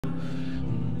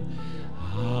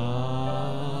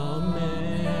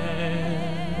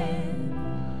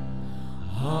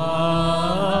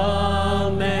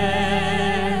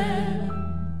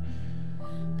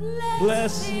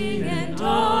Blessing and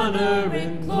honor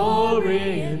and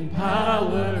glory and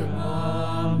power.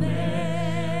 Amen.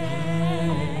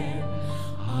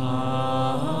 Amen.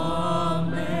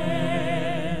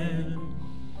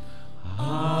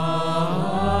 Amen.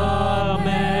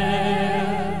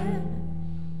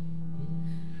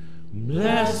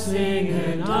 Blessing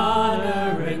and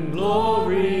honor and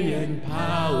glory and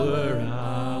power.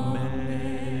 Amen.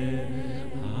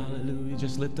 Hallelujah.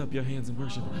 Just lift up your hands and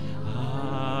worship.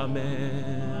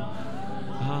 Amen.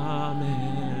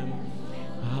 Amen.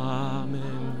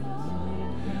 Amen.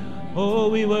 Oh,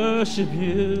 we worship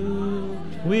you.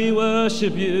 We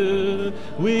worship you.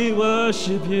 We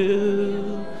worship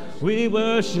you. We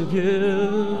worship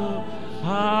you.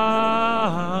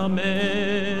 Amen.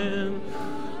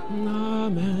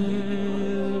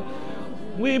 Amen.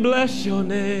 We bless your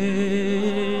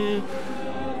name.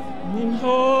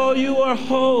 Oh, you are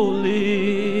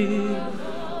holy.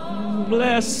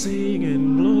 Blessing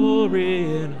and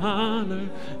glory and honor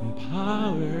and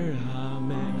power.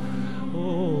 Amen.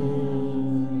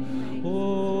 Oh,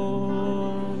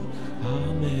 oh,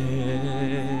 amen.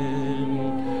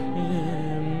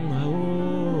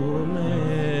 Oh,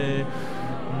 amen.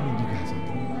 You got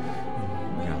something?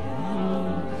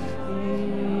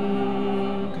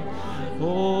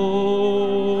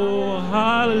 Oh,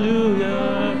 hallelujah.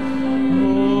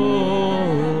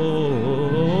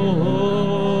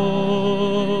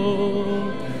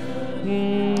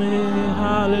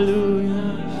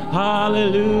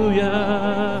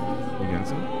 Hallelujah. You got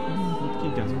some? You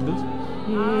got some of this?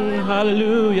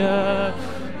 Hallelujah.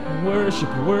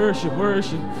 Worship, worship,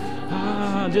 worship.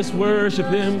 Just worship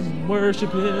him,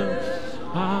 worship him.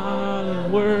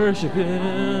 Worship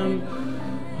him.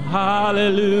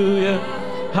 Hallelujah.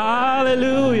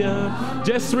 Hallelujah.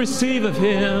 Just receive of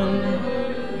him.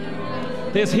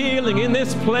 There's healing in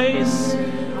this place.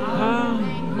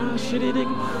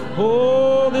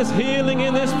 Oh, there's healing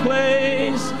in this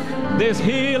place. There's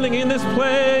healing in this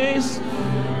place.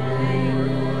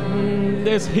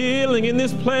 There's healing in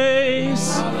this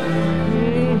place.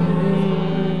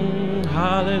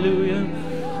 Hallelujah.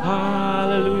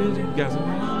 Hallelujah. Guys.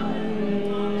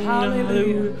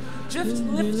 Hallelujah. Just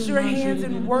lift your hands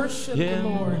and worship the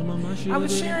Lord. I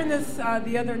was sharing this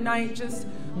the other night. Just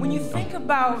when you think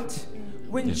about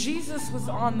when Jesus was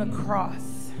on the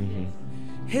cross,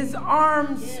 his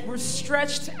arms were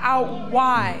stretched out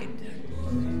wide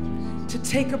to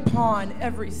take upon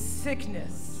every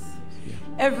sickness,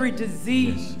 every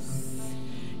disease,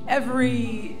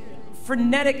 every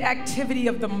frenetic activity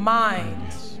of the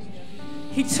mind.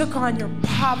 He took on your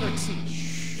poverty.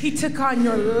 He took on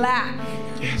your lack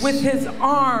with his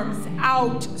arms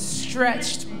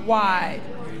outstretched wide.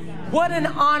 What an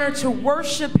honor to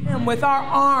worship him with our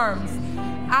arms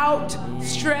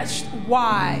outstretched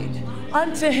wide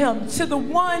unto him, to the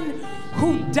one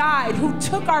who died, who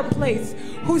took our place,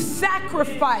 who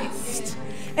sacrificed,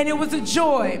 and it was a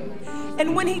joy.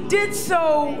 And when he did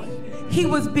so, he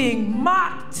was being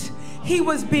mocked, he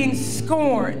was being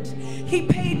scorned. He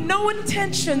paid no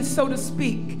attention, so to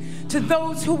speak, to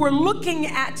those who were looking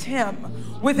at him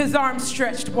with his arms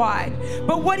stretched wide.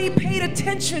 But what he paid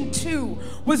attention to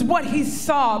was what he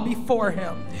saw before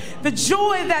him. The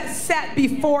joy that sat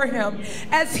before him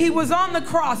as he was on the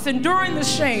cross enduring the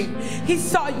shame. He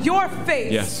saw your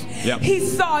face. Yes. Yep. He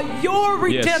saw your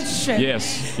redemption.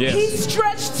 Yes. Yes. He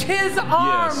stretched his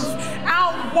arms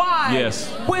out wide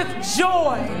with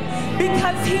joy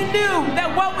because he knew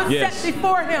that what was set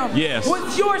before him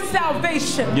was your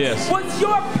salvation, was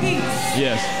your peace.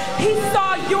 He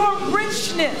saw your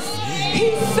richness.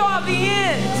 He saw the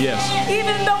end.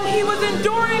 Even though he was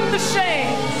enduring the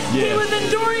shame, he was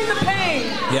enduring the pain,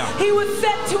 he was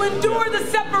set to endure the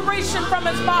separation from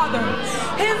his Father.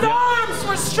 His arms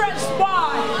were stretched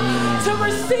wide to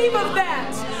receive of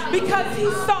that because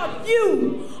he saw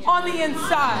you on the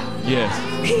inside.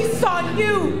 He saw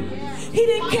you. He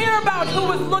didn't care about who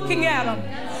was looking at him,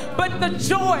 but the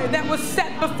joy that was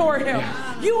set before him.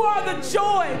 You are the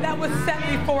joy that was set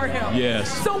before him.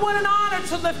 So what an honor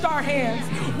to lift our hands.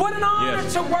 What an honor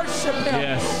to worship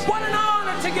him. What an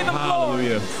honor to give him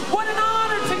glory. What an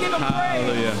honor to give him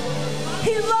praise.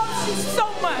 He loves you so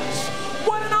much.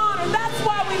 What an honor. That's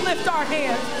why we lift our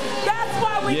hands. That's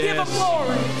why we give him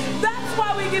glory. That's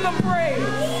why we give him praise.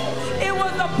 It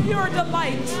was a pure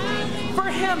delight for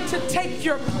him to take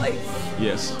your place.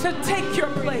 To take your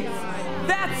place.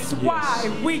 That's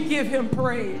why we give him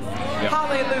praise.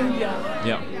 Hallelujah.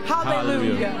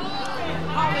 Hallelujah.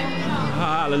 Hallelujah.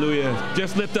 Hallelujah.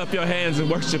 Just lift up your hands and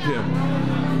worship him.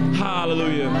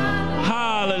 Hallelujah.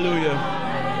 Hallelujah.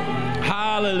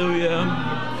 Hallelujah.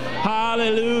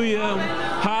 Hallelujah.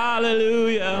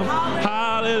 Hallelujah.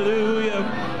 Hallelujah.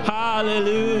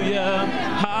 Hallelujah.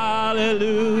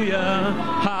 Hallelujah.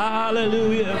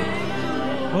 Hallelujah.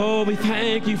 Oh, we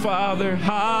thank you, Father.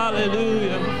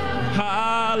 Hallelujah.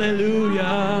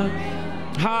 Hallelujah.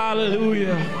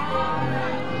 Hallelujah.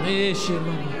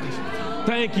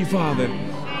 Thank you, Father.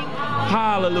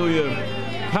 Hallelujah.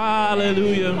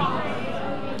 Hallelujah.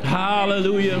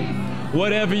 Hallelujah.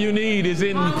 Whatever you need is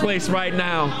in place right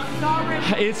now.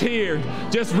 It's here.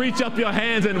 Just reach up your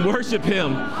hands and worship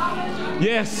him.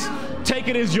 Yes. Take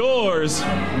it as yours.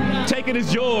 Take it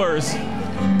as yours.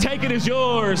 Take it as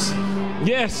yours.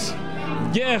 Yes.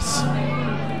 Yes.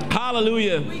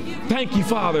 Hallelujah. Thank you,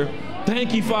 Father.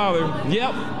 Thank you, Father.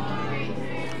 Yep.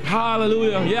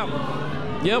 Hallelujah. Yep.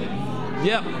 Yep.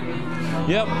 Yep.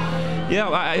 Yep.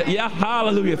 Yeah,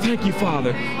 hallelujah. Thank you,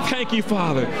 Father. Thank you,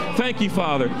 Father. Thank you,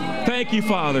 Father. Thank you,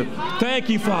 Father. Thank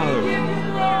you, Father.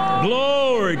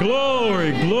 Glory,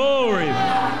 glory, glory.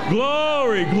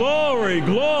 Glory, glory,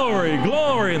 glory,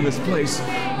 glory in this place.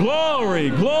 Glory,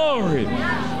 glory.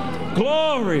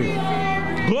 Glory.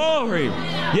 Glory.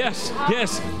 Yes,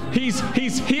 yes. He's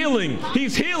healing.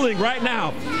 He's healing right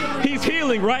now. He's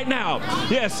healing right now.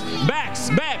 Yes, backs.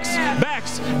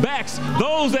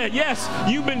 Those that, yes,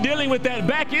 you've been dealing with that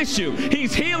back issue.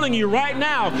 He's healing you right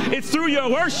now. It's through your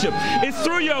worship. It's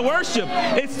through your worship.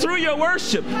 It's through your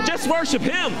worship. Just worship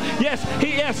him. Yes,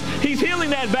 he's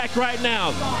healing that back right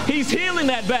now. He's healing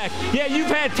that back. Yeah, you've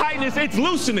had tightness. It's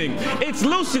loosening. It's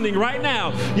loosening right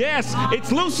now. Yes,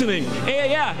 it's loosening.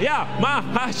 Yeah.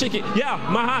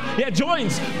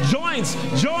 Joints.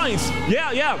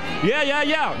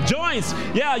 Yeah. Joints.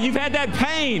 Yeah, you've had that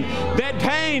pain.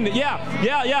 Yeah.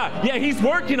 He's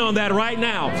working on that right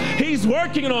now. He's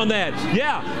working on that.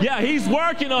 Yeah. He's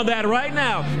working on that right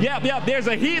now. Yeah. There's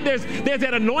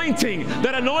that anointing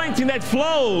that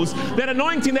flows, that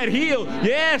anointing that heals.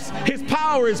 Yes, his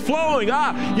power is flowing.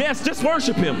 Yes, just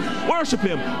worship him. Worship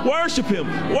him. Worship him.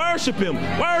 Worship him.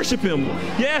 Worship him.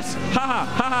 Yes.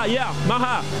 Yeah.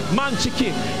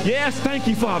 Manchiki. Yes, thank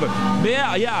you, Father.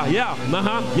 Yeah.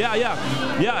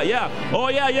 Oh,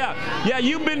 yeah.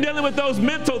 You've been dealing with those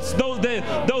mental,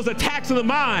 those attacks of the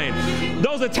mind,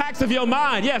 those attacks of your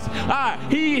mind. Yes,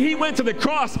 he went to the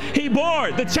cross. He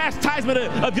bore the chastisement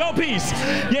of your peace.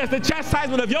 Yes, the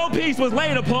chastisement of your peace was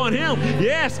laid upon him.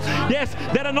 Yes,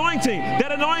 that anointing.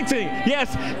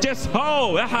 Yes, just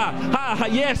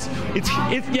yes, it's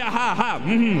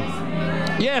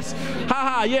Yes,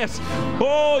 yes.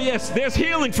 Oh, yes, there's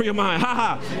healing for your mind.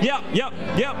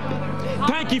 Yep.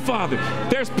 Thank you, Father.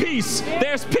 There's peace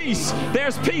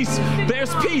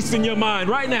in your mind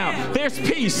right now. There's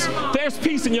peace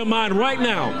in your mind right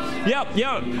now. Yep.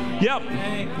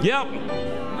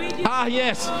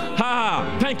 Yes.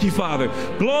 Thank you, Father.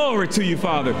 Glory to you,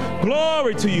 Father.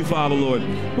 Glory to you, Father, Lord.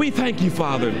 We thank you,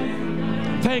 Father.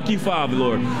 Thank you, Father,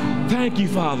 Lord. Thank you,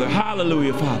 Father.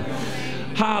 Hallelujah, Father.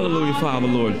 Hallelujah, Father,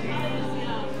 Lord.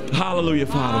 Hallelujah,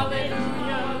 Father.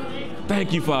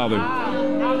 Thank you, Father.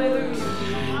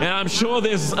 And I'm sure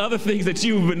there's other things that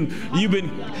you've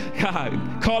been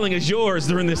calling as yours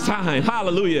during this time.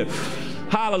 Hallelujah.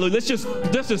 Hallelujah. Let's just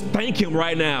thank him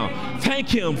right now. Thank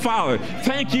him, Father.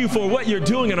 Thank you for what you're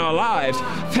doing in our lives.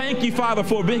 Thank you, Father,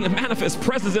 for being a manifest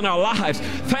presence in our lives.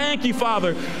 Thank you,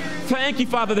 Father. Thank you,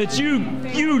 Father, that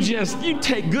you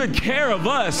take good care of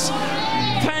us.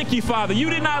 Thank you, Father. You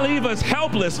did not leave us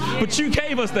helpless, but you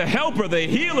gave us the helper, the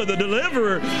healer, the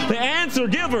deliverer, the answer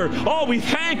giver. Oh, we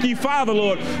thank you, Father,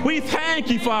 Lord. We thank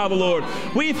you, Father, Lord.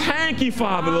 We thank you,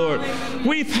 Father, Lord.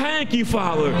 We thank you,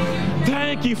 Father.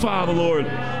 Thank you, Father, Lord.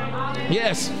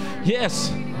 Yes.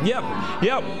 Yep.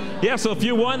 Yeah, so if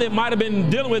you're one that might have been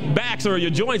dealing with backs or your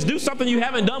joints, do something you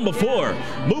haven't done before.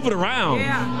 Move it around.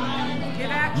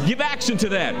 Yeah. Give action to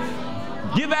that.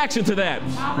 Give action to that.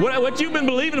 What you've been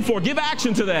believing for, give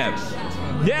action to that.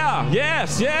 Yeah,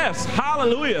 yes.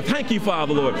 Hallelujah. Thank you,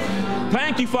 Father, Lord.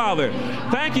 Thank you, Father.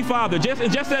 Thank you, Father. Just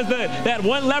as that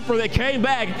one leper that came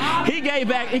back, he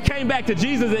came back to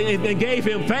Jesus and gave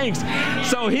him thanks.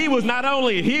 So he was not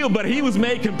only healed, but he was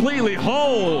made completely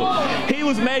whole. He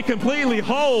was made completely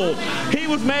whole. He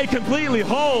was made completely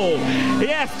whole.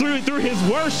 Yes, through his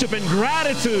worship and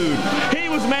gratitude. He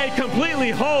was made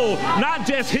completely whole. Not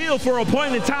just healed for a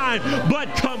point in time,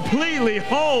 but completely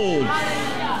whole.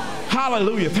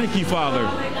 Hallelujah. Thank you, Father.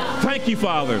 Thank you,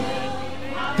 Father.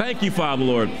 Thank you, Father,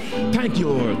 Lord. Thank you,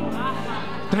 Lord.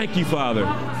 Thank you, Father.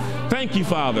 Thank you,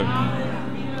 Father.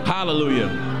 Hallelujah.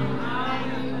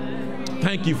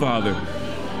 Thank you, Father.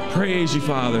 Praise you,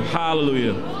 Father.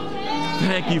 Hallelujah.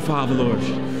 Thank you, Father, Lord.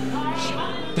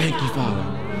 Thank you, Father.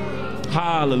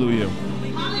 Hallelujah.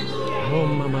 Oh,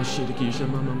 mama,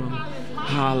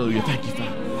 hallelujah. Thank you,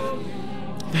 Father.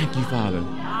 Thank you, Father.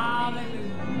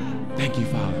 Thank you,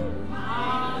 Father.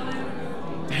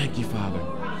 Thank you, Father.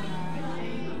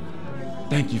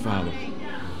 Thank you, Father.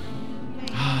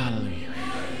 Hallelujah.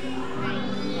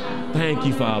 Thank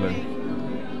you, Father.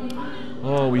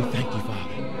 Oh, we thank you, Father.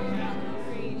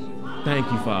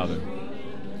 Thank you, Father.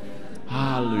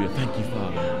 Hallelujah. Thank you,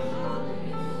 Father.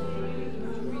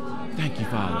 Thank you,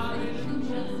 Father.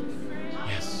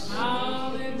 Yes.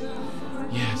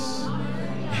 Yes.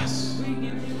 Yes.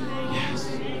 Yes.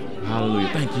 Hallelujah.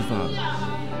 Thank you, Father.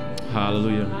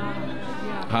 Hallelujah.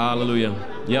 Hallelujah.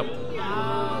 Yep.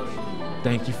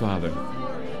 Thank you, Father.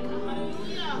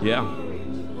 Yeah.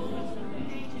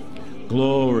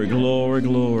 Glory, glory,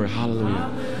 glory. Hallelujah.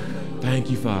 Thank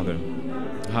you, Father.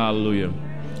 Hallelujah.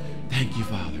 Thank you,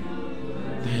 Father.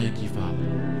 Thank you, Father.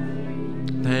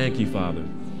 Thank you, Father.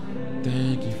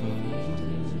 Thank you, Father.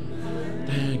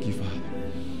 Thank you, Father.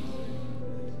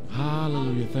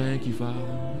 Hallelujah. Thank you, Father.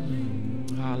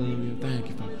 Hallelujah. Thank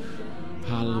you, Father.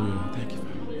 Hallelujah. Thank you, Father.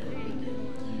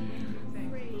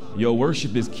 Your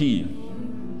worship is key.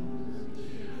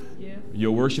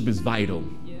 Your worship is vital.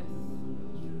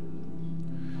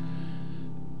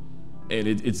 And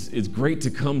it's great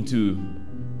to come to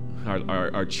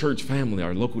our church family,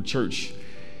 our local church,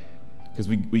 because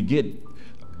we get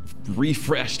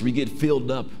refreshed, we get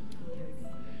filled up.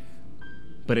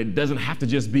 But it doesn't have to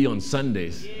just be on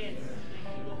Sundays.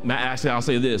 Actually, I'll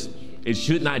say this. It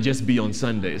should not just be on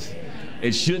Sundays.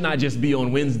 It should not just be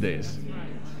on Wednesdays.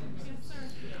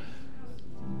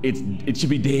 It should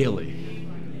be daily.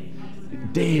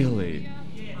 Daily.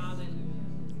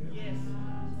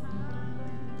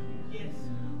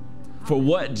 For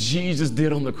what Jesus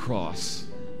did on the cross.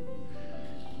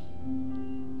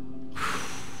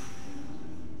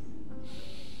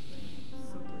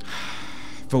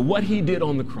 For what he did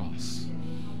on the cross.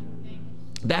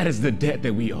 That is the debt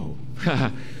that we owe.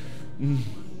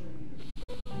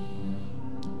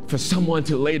 For someone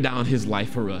to lay down his life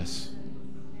for us.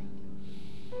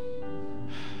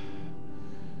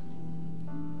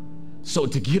 So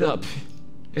to get up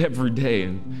every day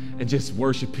and just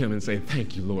worship him and say,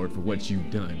 thank you, Lord, for what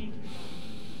you've done.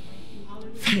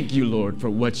 Thank you, Lord, for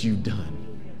what you've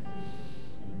done.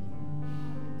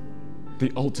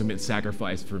 The ultimate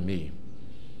sacrifice for me.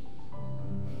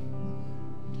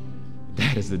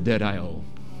 That is the debt I owe.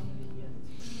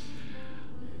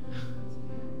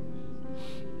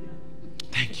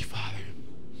 Thank you, Father.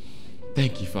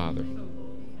 Thank you, Father.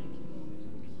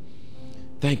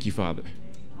 Thank you, Father.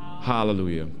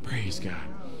 Hallelujah. Praise God.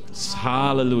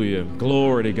 Hallelujah.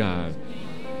 Glory to God.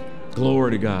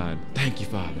 Glory to God. Thank you,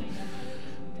 Father.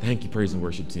 Thank you, praise and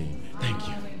worship team. Thank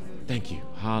you. Thank you.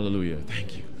 Hallelujah.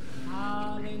 Thank you.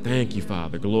 Thank you,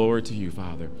 Father. Glory to you,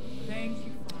 Father.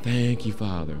 Thank you,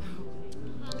 Father.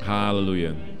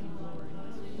 Hallelujah.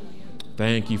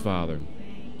 Thank you, Father.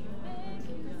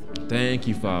 Thank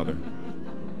you, Father.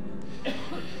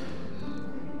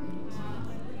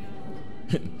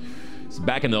 So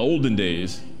back in the olden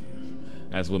days,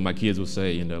 that's what my kids would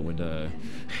say, you know, when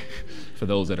for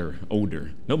those that are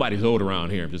older. Nobody's old around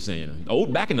here, I'm just saying.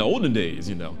 Back in the olden days,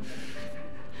 you know.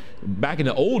 Back in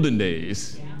the olden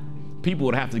days, people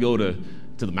would have to go to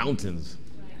the mountains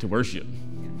to worship.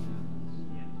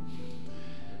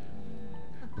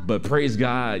 But praise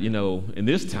God, you know, in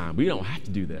this time, we don't have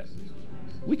to do that.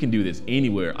 We can do this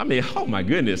anywhere. I mean, oh my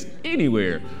goodness,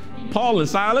 anywhere. Paul and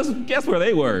Silas, guess where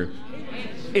they were?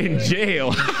 In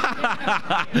jail.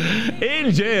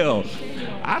 In jail.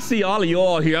 I see all of you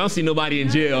all here. I don't see nobody in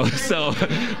jail. So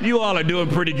you all are doing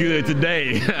pretty good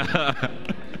today.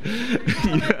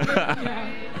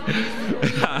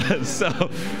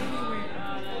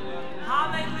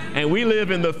 And we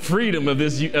live in the freedom of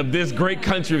this great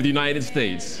country of the United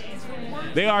States.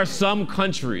 There are some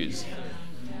countries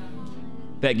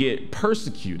that get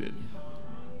persecuted.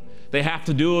 They have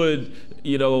to do it,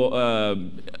 you know,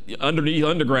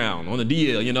 underground on the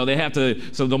DL. You know, they have to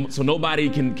so nobody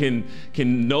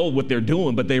can know what they're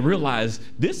doing, but they realize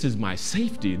this is my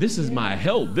safety, this is my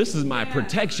help, this is my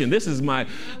protection, this is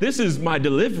my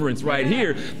deliverance right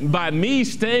here. By me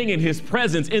staying in His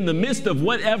presence in the midst of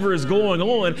whatever is going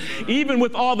on, even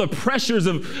with all the pressures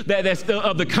of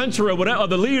the country or whatever, of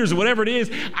the leaders or whatever it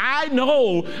is, I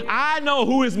know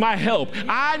who is my help.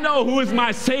 I know who is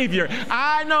my Savior.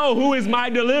 I know who is my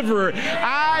deliverer.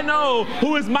 I know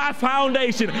who is my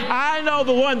foundation. I know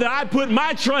the one that I put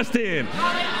my trust in.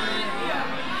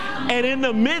 And in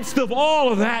the midst of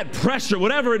all of that pressure,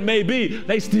 whatever it may be,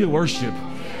 they still worship.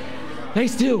 They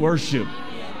still worship.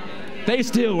 They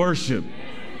still worship.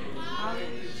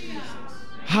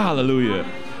 Hallelujah.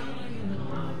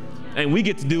 And we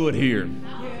get to do it here.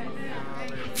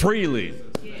 Freely.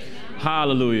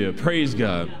 Hallelujah. Praise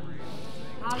God.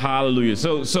 Hallelujah.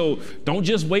 So don't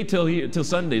just wait till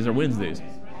Sundays or Wednesdays.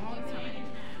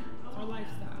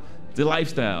 It's a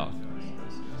lifestyle.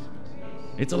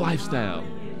 It's a lifestyle.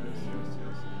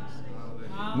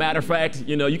 Matter of fact,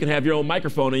 you can have your own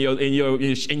microphone in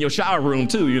your shower room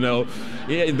too.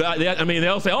 Yeah, I mean,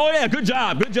 they'll say, "Oh yeah, good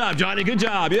job, Johnny, good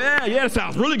job. Yeah, that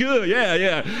sounds really good.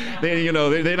 Yeah." Then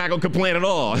they're not gonna complain at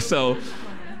all. So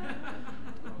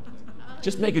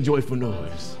just make a joyful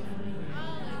noise.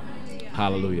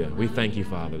 Hallelujah. We thank you,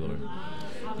 Father,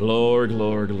 Lord.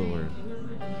 Lord.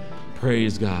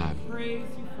 Praise God.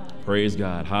 Praise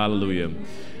God. Hallelujah.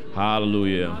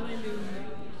 Hallelujah.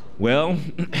 Well,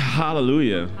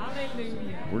 hallelujah.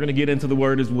 We're going to get into the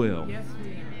word as well.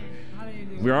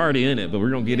 We're already in it, but we're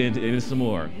going to get into it some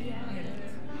more.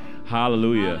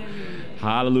 Hallelujah.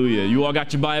 Hallelujah. You all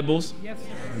got your Bibles?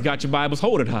 You got your Bibles?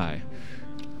 Hold it high.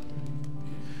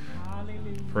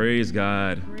 Praise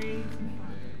God.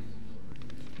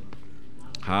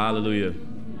 Hallelujah.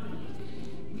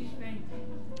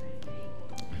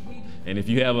 And if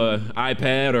you have an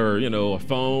iPad or, a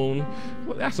phone,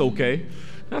 well, that's okay.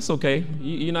 That's okay.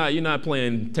 You're not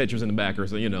playing Tetris in the back or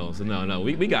so, So no,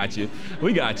 we got you.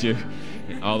 We got you.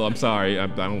 Although I'm sorry, I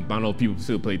don't know if people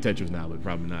still play Tetris now, but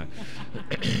probably not.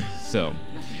 So,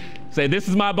 say, this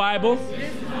is my Bible.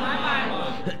 This is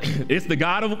my Bible. It's the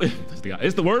Word of God.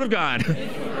 It's the Word of God.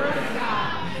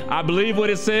 I believe what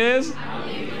it says.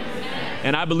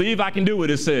 And I believe I can do what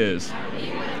it says.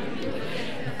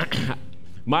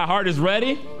 My heart is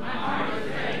ready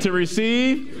to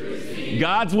receive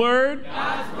God's word,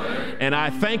 and I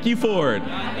thank you for it.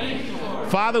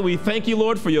 Father, we thank you,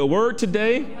 Lord, for your word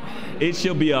today. It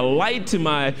shall be a light to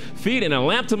my feet and a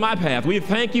lamp to my path. We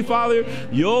thank you, Father.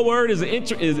 Your word is the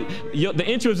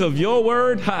entrance of your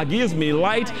word gives me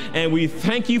light. And we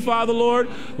thank you, Father, Lord.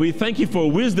 We thank you for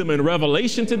wisdom and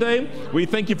revelation today. We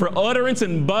thank you for utterance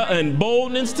and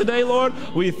boldness today, Lord.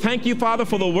 We thank you, Father,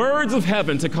 for the words of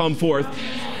heaven to come forth.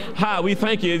 We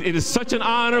thank you. It is such an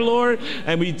honor, Lord,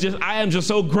 and I am just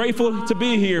so grateful to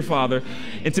be here, Father,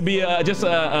 and to be just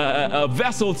a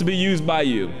vessel to be used by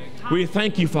you. We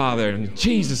thank you, Father, in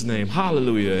Jesus' name.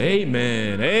 Hallelujah.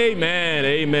 Amen. Amen.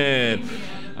 Amen.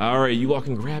 All right, you all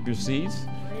can grab your seats.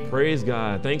 Praise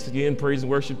God. Thanks again, praise and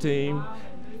worship team.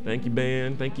 Thank you,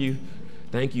 band. Thank you.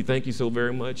 Thank you so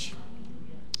very much.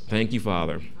 Thank you,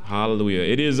 Father. Hallelujah.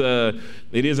 It is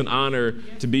an honor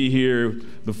to be here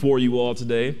before you all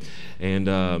today, and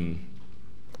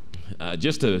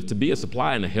just to be a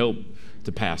supply and a help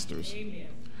to pastors. Amen.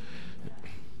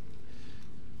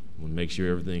 I want to make sure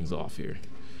everything's off here.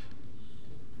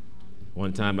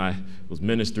 One time I was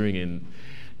ministering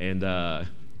and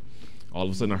all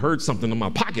of a sudden I heard something in my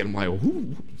pocket. I'm like,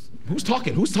 who's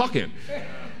talking? Who's talking?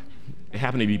 It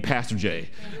happened to be Pastor Jay.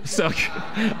 So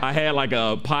I had like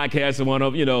a podcast in one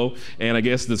of, and I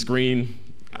guess the screen,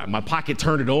 my pocket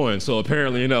turned it on. So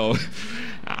apparently,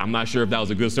 I'm not sure if that was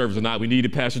a good service or not. We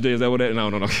needed Pastor Jay. Is that what that? No.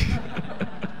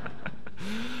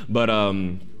 But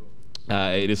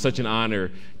it is such an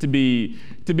honor to be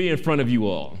in front of you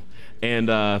all. And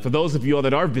for those of you all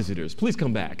that are visitors, please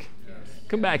come back.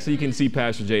 Come back so you can see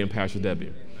Pastor Jay and Pastor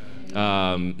Debbie.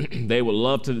 They would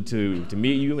love to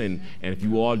meet you, and if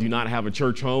you all do not have a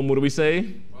church home, what do we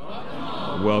say? Welcome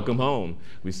home. Welcome home.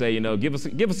 We say, give us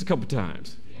a couple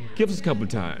times. Give us a couple of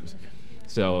times.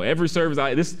 So every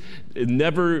service, it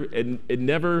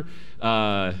never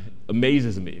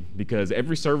amazes me, because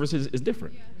every service is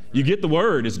different. You get the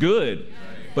word, it's good,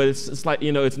 but it's like,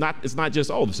 it's not just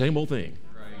the same old thing.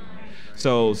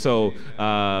 So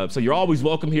you're always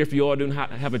welcome here if you all do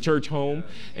not have a church home,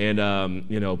 and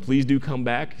please do come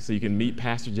back so you can meet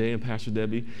Pastor Jay and Pastor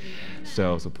Debbie.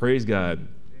 So praise God.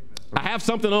 I have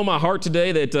something on my heart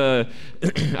today that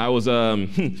I was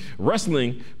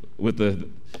wrestling with the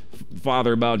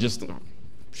Father about. Just,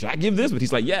 should I give this? But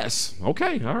he's like, yes.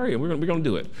 Okay, all right, we're gonna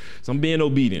do it. So I'm being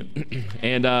obedient.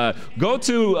 And go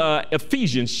to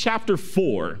Ephesians chapter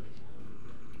 4.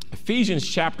 Ephesians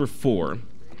chapter 4.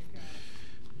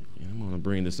 I'm going to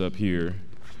bring this up here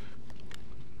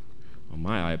on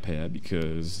my iPad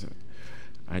because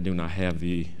I do not have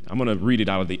I'm going to read it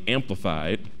out of the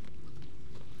Amplified.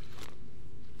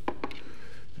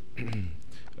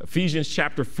 Ephesians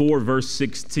chapter 4, verse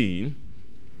 16.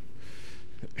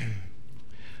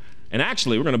 And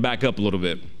actually, we're going to back up a little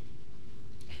bit.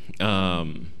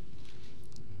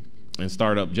 and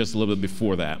start up just a little bit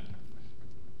before that.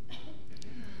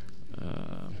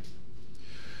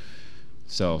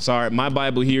 So sorry, my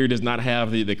Bible here does not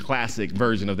have the classic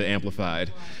version of the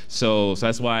Amplified. So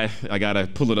that's why I got to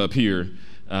pull it up here.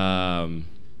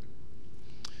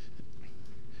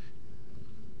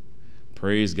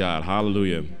 Praise God.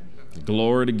 Hallelujah.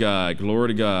 Glory to God. Glory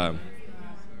to God.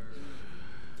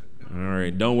 All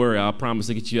right. Don't worry. I'll promise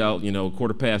to get you out,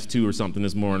 2:15 or something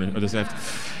this morning or this afternoon.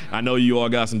 I know you all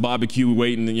got some barbecue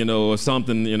waiting, or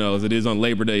something, as it is on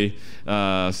Labor Day.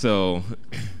 So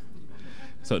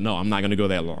no, I'm not going to go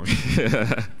that long.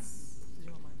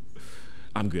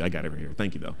 I'm good. I got it right here.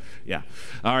 Thank you, though. Yeah.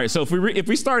 All right. So if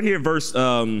we start here, verse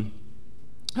 11,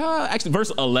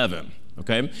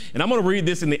 okay? And I'm going to read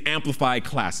this in the Amplified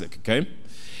Classic, okay?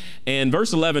 And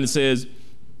verse 11, it says,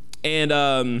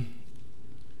 and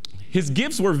his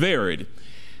gifts were varied.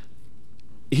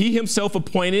 He himself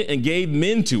appointed and gave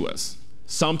men to us,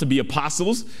 some to be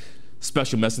apostles,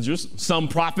 special messengers, some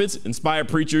prophets, inspired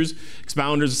preachers,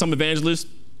 expounders, some evangelists,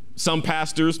 some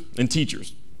pastors, and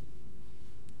teachers.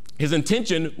 His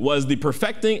intention was the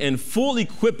perfecting and full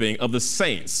equipping of the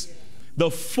saints,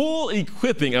 the full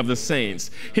equipping of the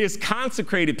saints, his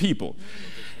consecrated people,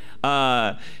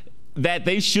 that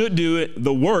they should do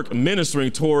the work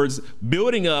ministering towards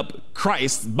building up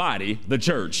Christ's body, the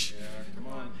church.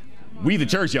 We the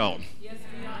church, y'all.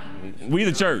 We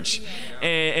the church.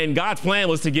 And God's plan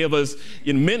was to give us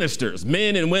ministers,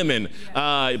 men and women,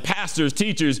 pastors,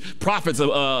 teachers, prophets,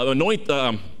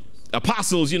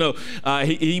 apostles.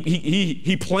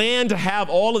 He planned to have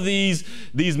all of these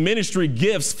ministry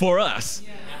gifts for us.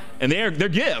 And they're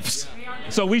gifts.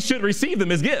 So we should receive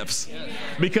them as gifts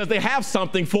because they have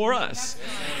something for us.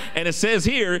 And it says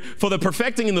here, for the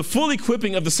perfecting and the full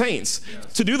equipping of the saints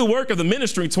to do the work of the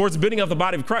ministry towards building up the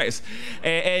body of Christ.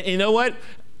 And you know what?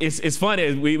 It's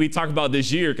funny. We talk about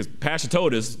this year because Pastor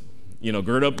told us,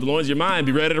 gird up the loins of your mind,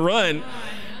 be ready to run.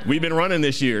 We've been running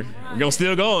this year. We're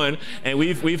still going. And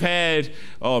we've had,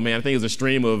 I think it was a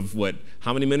stream of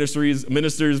how many ministers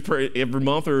every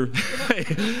month or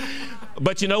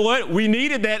But you know what? We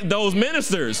needed those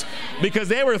ministers because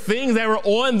there were things that were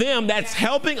on them that's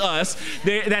helping us,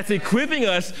 that's equipping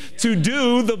us to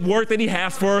do the work that he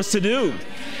has for us to do.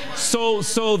 So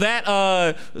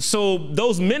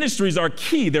those ministries are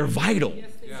key. They're vital.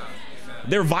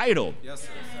 They're vital.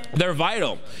 They're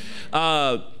vital.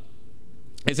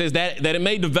 It says that it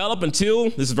may develop until,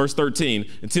 this is verse 13,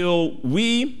 until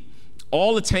we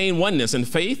all attain oneness in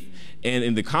faith and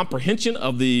in the comprehension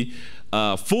of the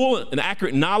full and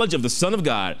accurate knowledge of the Son of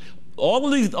God. All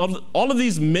of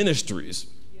these ministries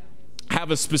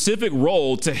have a specific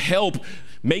role to help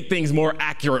make things more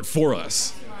accurate for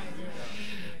us.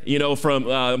 From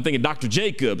I'm thinking Dr.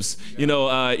 Jacobs, Reverend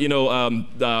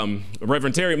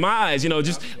Terry Mize,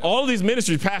 just all of these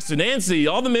ministries, Pastor Nancy,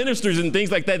 all the ministers and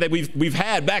things like that we've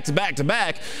had back to back to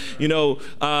back,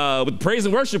 with Praise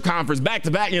and Worship Conference back to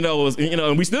back,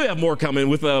 and we still have more coming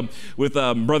with brother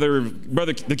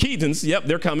the Keatons. Yep,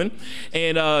 they're coming,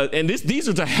 and these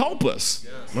are to help us.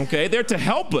 Okay, they're to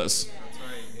help us.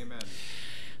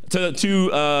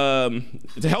 To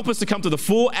help us to come to the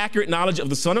full, accurate knowledge of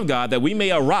the Son of God, that we may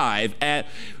arrive at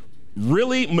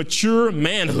really mature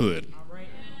manhood.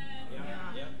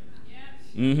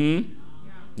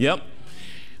 Yep.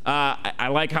 I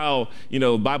like how,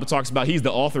 the Bible talks about he's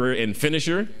the author and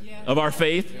finisher of our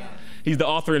faith. He's the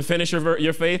author and finisher of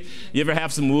your faith. You ever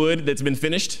have some wood that's been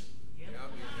finished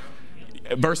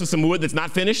versus some wood that's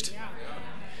not finished?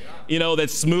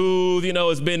 That's smooth,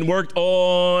 it's been worked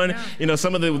on.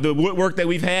 Some of the woodwork that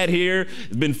we've had here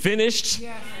has been finished.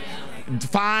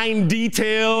 Fine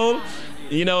detail.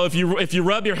 If you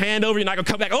rub your hand over, you're not gonna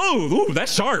come back, oh, ooh,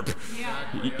 that's sharp.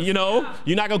 You're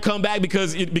not gonna come back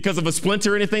because of a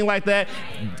splinter or anything like that.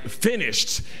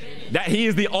 Finished. That he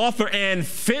is the author and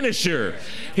finisher.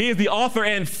 He is the author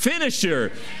and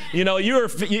finisher.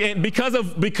 Because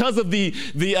of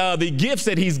the gifts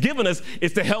that he's given us,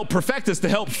 is to help perfect us, to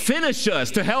help finish us,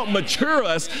 to help mature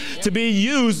us, to be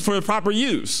used for the proper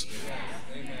use.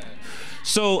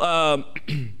 So,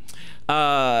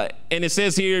 and it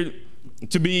says here,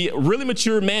 to be really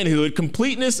mature manhood,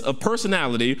 completeness of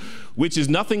personality, which is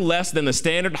nothing less than the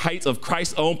standard height of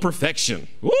Christ's own perfection.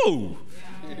 Woo!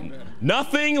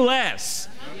 Nothing less.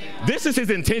 This is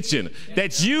his intention,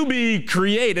 that you be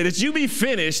created, that you be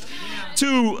finished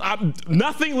to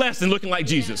nothing less than looking like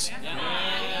Jesus.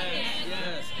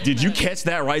 Did you catch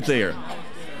that right there?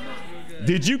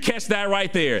 Did you catch that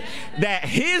right there? That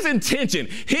his intention,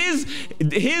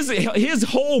 his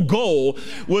whole goal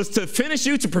was to finish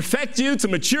you, to perfect you, to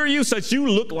mature you, so that you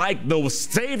look like the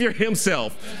Savior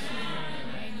himself.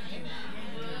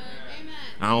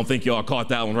 I don't think y'all caught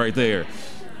that one right there.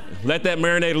 Let that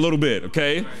marinate a little bit,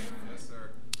 okay?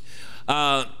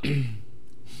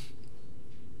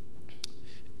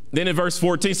 Then in verse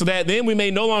 14, so that then we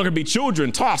may no longer be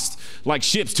children, tossed like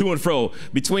ships to and fro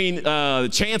between the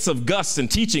chance of gusts and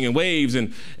teaching and waves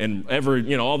and ever,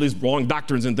 all these wrong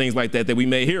doctrines and things like that we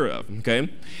may hear of, okay?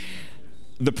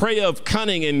 The prey of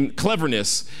cunning and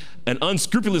cleverness and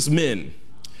unscrupulous men,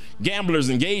 gamblers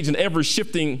engaged in ever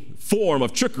shifting form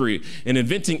of trickery and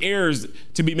inventing errors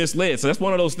to be misled. So that's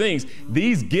one of those things.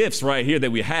 These gifts right here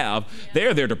that we have,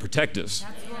 they're there to protect us.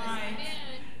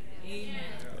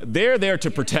 They're there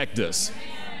to protect us,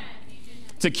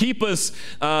 to keep us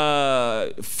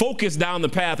focused down the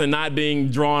path and not being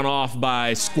drawn off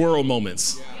by squirrel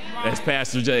moments, as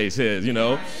Pastor Jay says,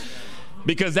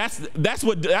 because that's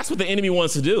what the enemy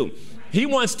wants to do. He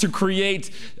wants to create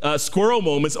squirrel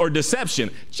moments or deception,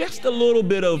 just a little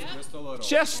bit,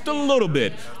 just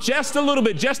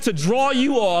to draw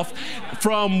you off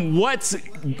from what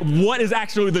is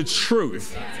actually the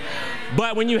truth.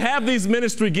 But when you have these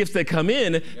ministry gifts that come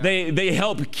in, they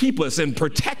help keep us and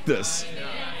protect us.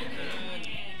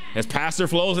 As pastor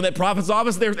flows in that prophet's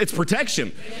office, it's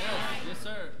protection. Yes,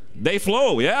 sir. They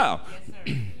flow, yeah.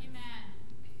 Yes,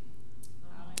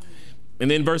 and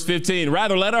then verse 15,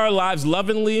 rather let our lives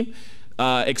lovingly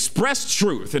express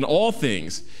truth in all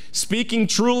things, speaking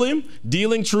truly,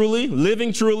 dealing truly,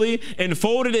 living truly,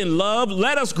 enfolded in love.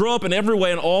 Let us grow up in every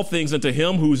way in all things unto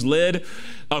him who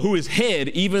is head,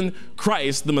 even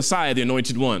Christ, the Messiah, the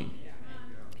Anointed One.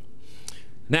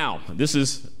 Now, this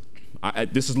is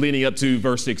leading up to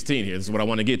verse 16 here. This is what I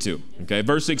want to get to. Okay,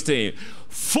 verse 16.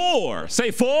 For,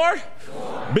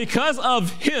 because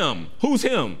of him. Who's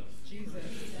him?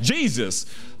 Jesus.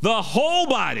 The whole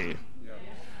body.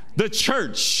 The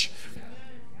church.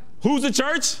 Who's the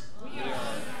church?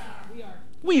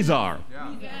 We are.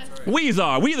 We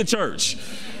the church.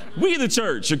 We the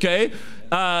church, okay?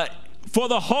 For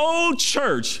the whole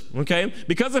church, okay?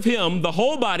 Because of him, the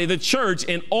whole body, the church,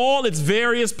 in all its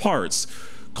various parts,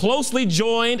 closely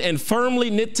joined and firmly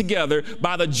knit together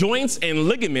by the joints and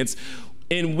ligaments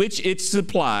in which it's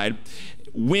supplied,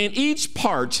 when each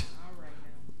part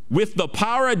with the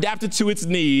power adapted to its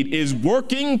need is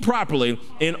working properly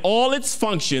in all its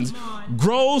functions,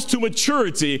 grows to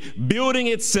maturity, building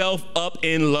itself up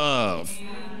in love.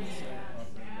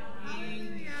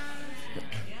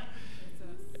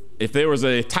 If there was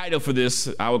a title for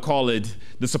this, I would call it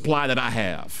The Supply That I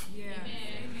Have.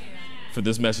 For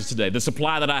this message today, the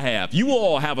supply that I have. You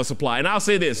all have a supply. And I'll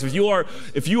say this, if you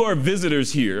are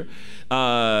visitors here,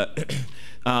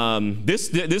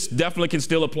 this definitely can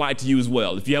still apply to you as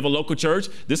well. If you have a local church,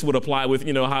 this would apply with,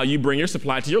 how you bring your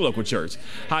supply to your local church,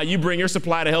 how you bring your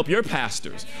supply to help your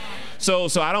pastors. So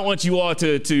I don't want you all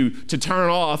to turn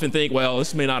off and think, well,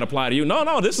 this may not apply to you.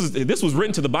 No, this was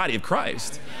written to the body of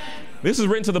Christ. This is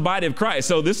written to the body of Christ.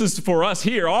 So this is for us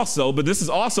here also, but this is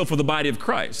also for the body of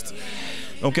Christ.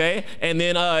 Okay, and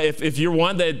then if you're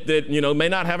one that may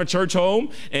not have a church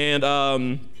home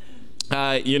and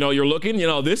you're looking,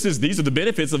 these are the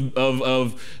benefits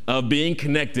of being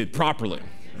connected properly.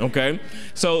 Okay,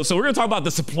 so we're gonna talk about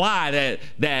the supply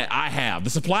that I have, the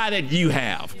supply that you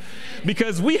have,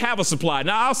 because we have a supply.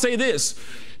 Now I'll say this: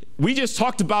 we just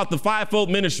talked about the fivefold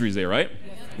ministries there, right?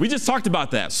 We just talked about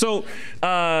that. So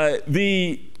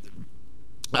the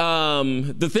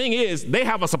thing is, they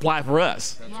have a supply for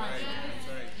us. That's right.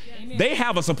 They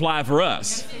have a supply for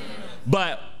us,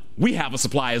 but we have a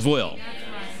supply as well.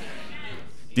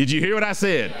 Did you hear what I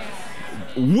said?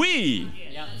 We,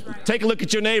 take a look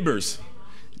at your neighbors.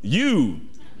 You,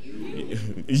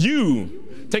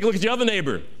 take a look at your other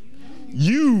neighbor.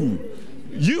 You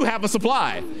have a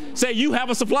supply. Say, you have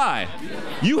a supply.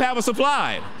 You have a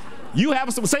supply. You have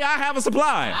a supply. Say, I have a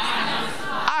supply.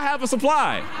 I have a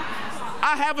supply.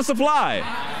 I have a supply.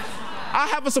 I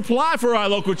have a supply for our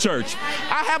local church.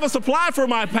 I have a supply for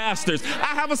my pastors.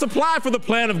 I have a supply for the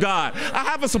plan of God. I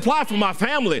have a supply for my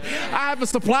family. I have a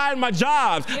supply in my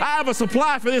jobs. I have a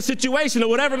supply for this situation or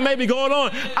whatever may be going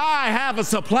on. I have a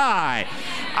supply.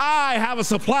 I have a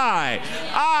supply.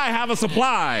 I have a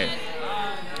supply.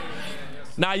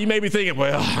 Now you may be thinking,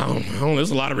 well,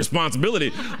 there's a lot of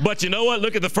responsibility, but you know what?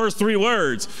 Look at the first three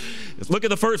words. Look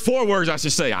at the first four words, I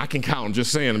should say. I can count,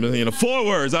 just saying. 4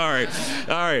 words. All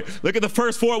right. Look at the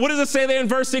first 4. What does it say there in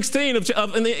verse 16 in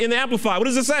the Amplified? What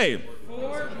does it say?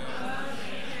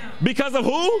 Because of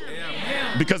who?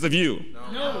 Because of you.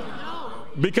 No.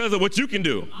 Because of what you can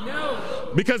do.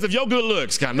 No. Because of your good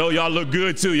looks. I know y'all look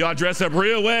good too. Y'all dress up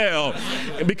real well.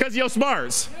 And because of your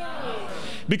smarts. No.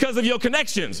 Because of your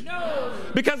connections. No.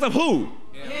 Because of who?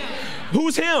 Yeah.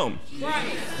 Who's him?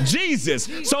 Jesus.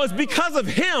 So it's because of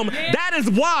him. That is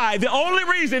why, the only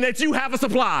reason that you have a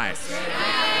supply.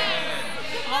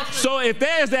 So if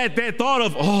there's that thought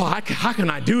of, oh, how can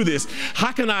I do this?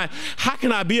 How can I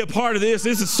be a part of this?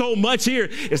 This is so much here.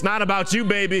 It's not about you,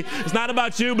 baby. It's not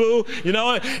about you, boo. You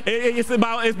know, it's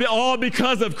all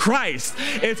because of Christ.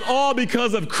 It's all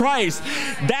because of Christ.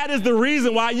 That is the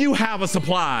reason why you have a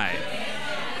supply.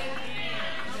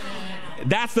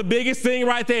 That's the biggest thing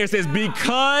right there. It says,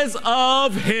 because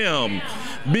of him.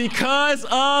 Because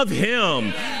of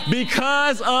him.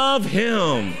 Because of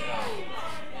him.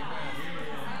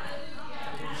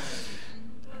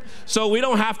 So we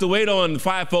don't have to wait on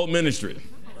fivefold ministry.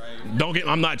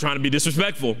 I'm not trying to be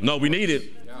disrespectful. No, we need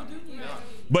it.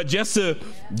 But just to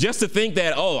think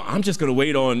that, oh, I'm just going to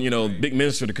wait on, big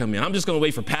minister to come in. I'm just going to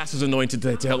wait for pastors anointed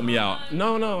to help me out.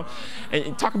 No.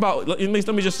 And talk about, let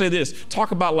me just say this.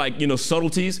 Talk about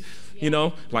subtleties,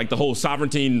 like the whole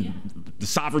sovereignty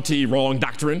wrong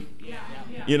doctrine,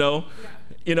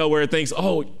 where it thinks,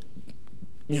 oh,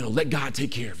 let God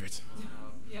take care of it.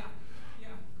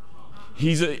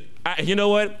 You know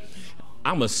what?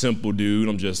 I'm a simple dude.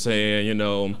 I'm just saying,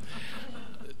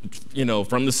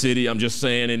 from the city. I'm just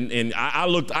saying, and I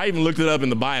even looked it up in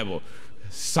the Bible.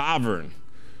 Sovereign.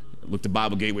 Looked at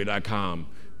BibleGateway.com,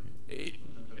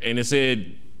 and it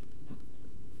said,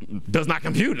 does not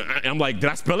compute. I'm like,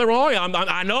 did I spell it wrong?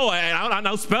 I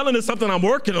know spelling is something I'm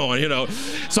working on,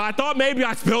 So I thought maybe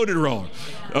I spelled it wrong.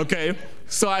 Okay.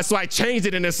 So I changed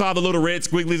it and then saw the little red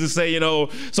squigglies and say,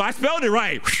 so I spelled it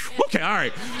right. Okay, all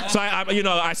right. So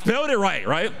I spelled it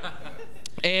right?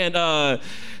 And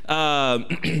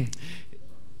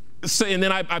so and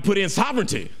then I put in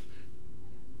sovereignty.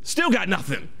 Still got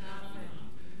nothing.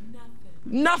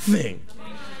 Nothing.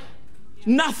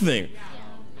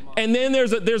 And then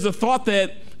there's a thought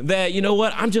that you know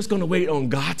what? I'm just going to wait on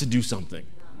God to do something.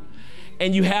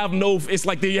 And it's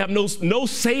like you have no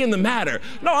say in the matter.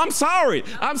 No, I'm sorry,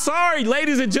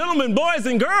 ladies and gentlemen, boys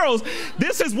and girls.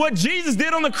 This is what Jesus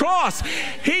did on the cross.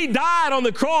 He died on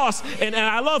the cross, and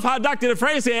I love how Dr.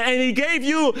 DeFray said, and he gave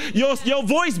you your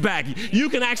voice back. You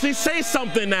can actually say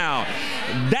something now.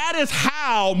 That is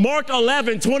how Mark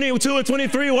 11, 22 and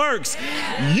 23 works.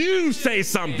 You say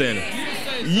something.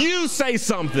 You say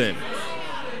something.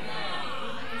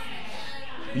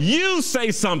 You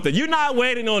say something. You're not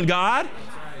waiting on God.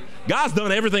 God's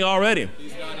done everything already.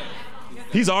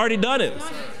 He's already done it.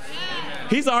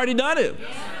 He's already done it.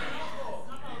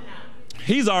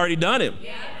 He's already done it.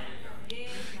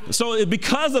 So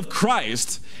because of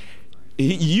Christ,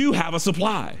 you have a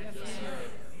supply.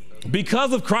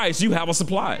 Because of Christ, you have a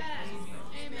supply.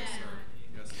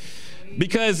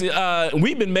 Because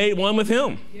we've been made one with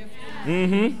him.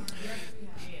 Mm-hmm.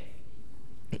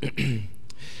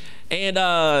 And,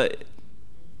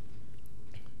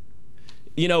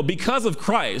 because of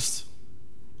Christ,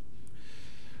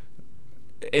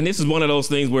 and this is one of those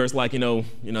things where it's like,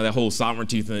 that whole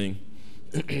sovereignty thing,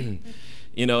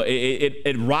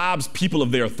 it robs people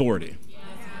of their authority.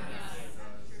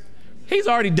 He's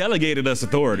already delegated us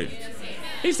authority.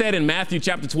 He said in Matthew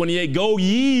chapter 28, go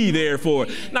ye therefore.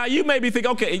 Now you may be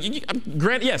thinking, okay,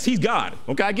 grant, yes, he's God.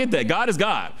 Okay, I get that. God is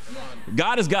God.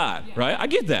 God is God, right? I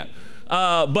get that.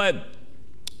 But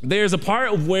there's a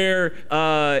part where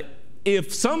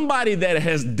if somebody that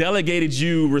has delegated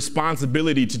you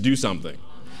responsibility to do something,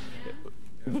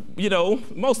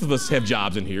 most of us have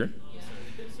jobs in here.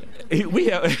 We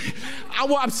have,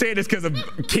 I'm saying this because of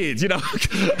kids,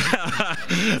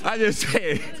 I just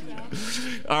say,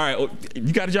 all right,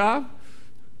 you got a job?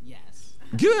 Yes.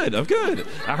 Good, I'm good.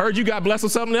 I heard you got blessed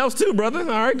with something else too, brother. All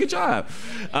right, good job.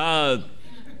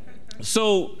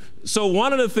 So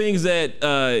one of the things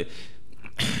that,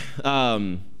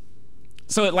 when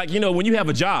you have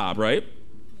a job, right?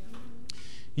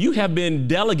 You have been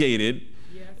delegated,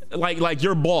 like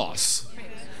your boss.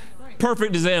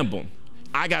 Perfect example.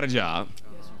 I got a job.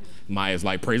 Maya's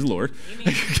like, praise the Lord.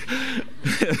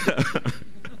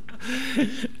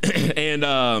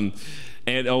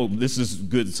 And this is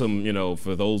good.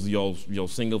 For those of y'all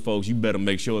single folks, you better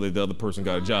make sure that the other person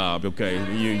got a job. Okay,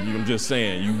 I'm just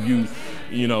saying,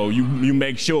 you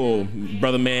make sure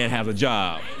brother man has a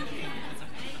job.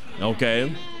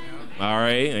 Okay, all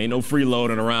right, ain't no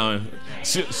freeloading around.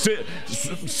 Sister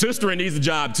needs a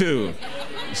job too.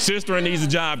 Sister needs a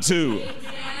job too.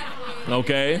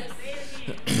 Okay,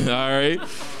 all right.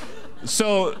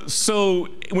 So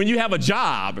when you have a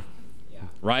job,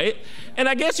 right? And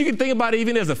I guess you can think about it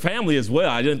even as a family as well.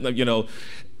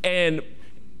 And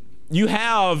you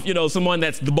have, someone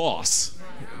that's the boss,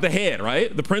 the head,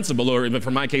 right? The principal, or even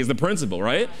for my case, the principal,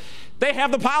 right? They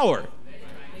have the power.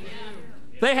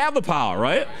 They have the power,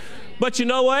 right? But you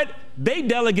know what? They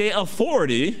delegate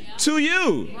authority to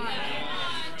you.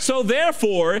 So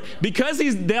therefore, because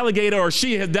he's delegated or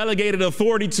she has delegated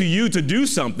authority to you to do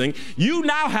something, you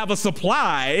now have a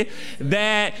supply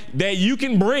that you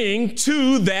can bring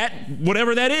to that,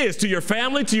 whatever that is, to your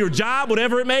family, to your job,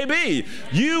 whatever it may be.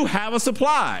 You have a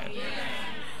supply.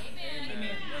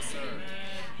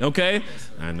 Okay?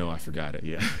 I know I forgot it,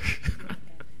 yeah.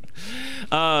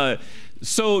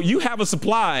 So you have a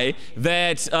supply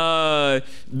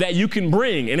that you can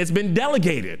bring, and it's been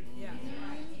delegated.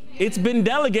 It's been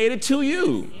delegated to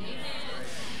you.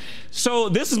 So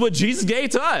this is what Jesus gave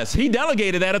to us. He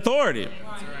delegated that authority.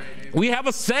 We have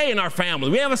a say in our family.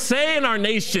 We have a say in our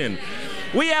nation.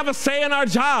 We have a say in our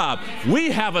job. We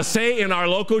have a say in our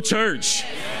local church.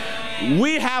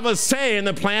 We have a say in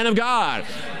the plan of God.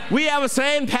 We have a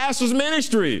say in pastor's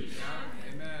ministry.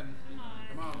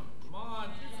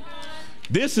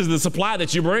 This is the supply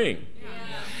that you bring.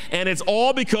 And it's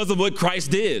all because of what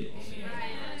Christ did.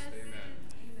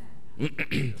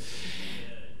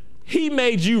 He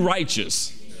made you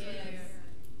righteous.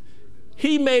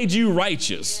 He made you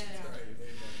righteous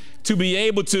to be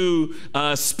able to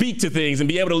speak to things and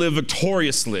be able to live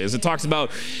victoriously. As it talks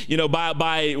about,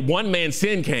 by one man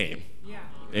sin came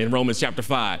in Romans chapter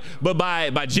 5. But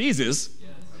by Jesus,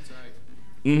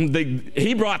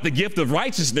 he brought the gift of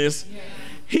righteousness.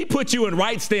 He put you in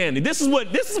right standing. This is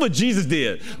what Jesus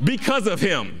did because of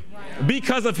him.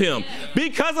 Because of him.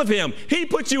 Because of him. He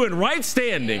put you in right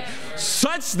standing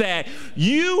such that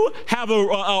you have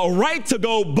a right to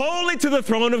go boldly to the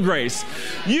throne of grace.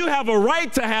 You have a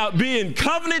right to be in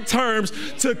covenant terms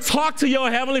to talk to your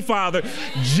heavenly Father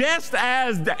just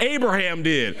as Abraham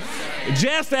did.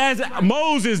 Just as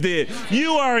Moses did.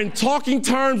 You are in talking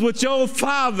terms with your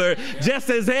Father just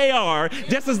as they are,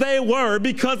 just as they were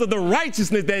because of the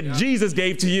righteousness that Jesus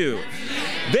gave to you.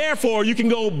 Therefore, you can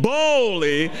go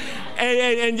boldly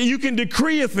and you can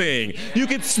decree a thing. You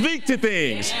can speak to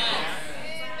things.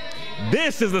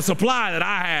 This is the supply that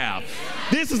I have.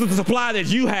 This is the supply that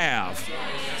you have.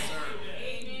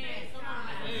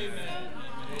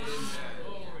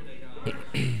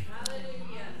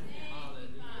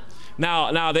 Now,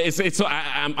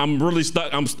 I'm really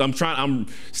stuck. I'm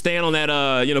staying on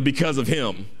that, because of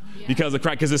him, because of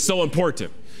Christ, because it's so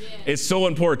important. It's so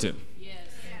important.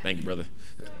 Thank you, brother.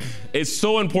 It's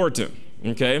so important.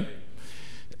 Okay.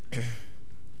 I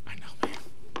know, man.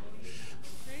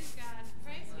 Praise God.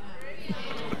 Praise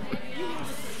God.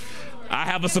 I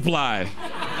have a supply.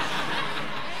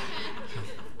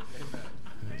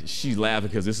 She's laughing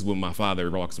because this is what my father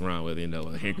walks around with,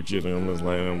 a handkerchief, and I'm just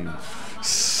like,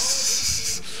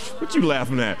 what you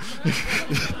laughing at?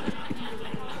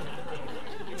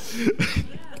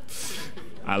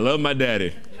 I love my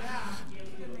daddy.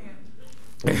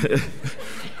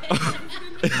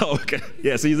 Okay.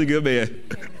 Yes, he's a good man.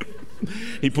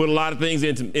 He put a lot of things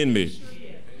in me.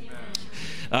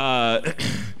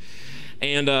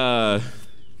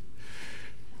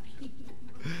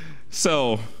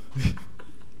 So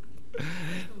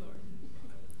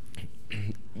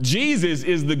Jesus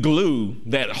is the glue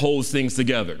that holds things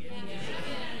together.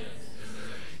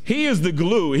 He is the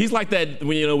glue. He's like that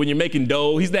when you're making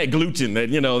dough. He's that gluten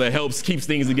that helps keeps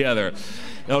things together.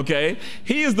 Okay,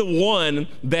 he is the one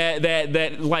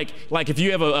that like if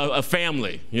you have a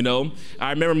family,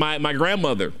 I remember my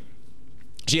grandmother.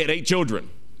 She had 8 children.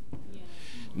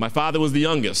 My father was the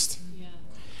youngest,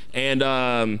 and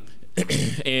I'm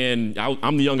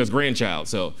the youngest grandchild.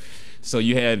 So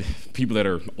you had people that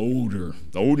are older,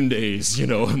 the olden days,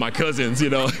 my cousins,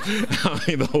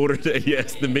 the older days,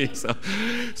 yes, than me.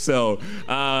 So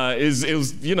it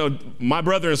was, my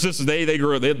brother and sisters, they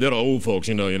grew up, they're the old folks,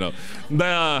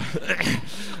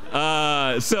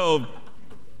 So,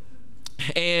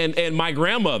 and my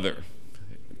grandmother,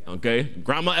 okay,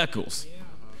 Grandma Echols,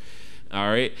 all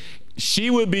right. She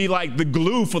would be like the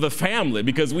glue for the family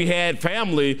because we had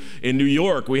family in New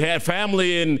York. We had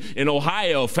family in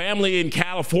Ohio, family in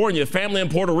California, family in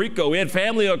Puerto Rico. We had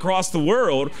family across the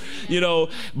world,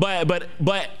 but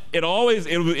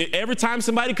every time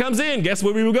somebody comes in, guess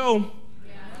where we would go?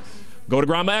 Go to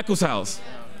Grandma Echols' house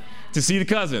to see the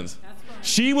cousins.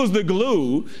 She was the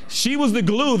glue. She was the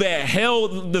glue that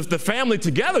held the family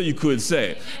together, you could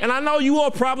say. And I know you all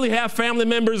probably have family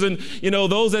members and,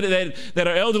 those that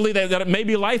are elderly that may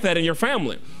be like that in your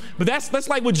family. But that's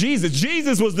like with Jesus.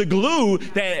 Jesus was the glue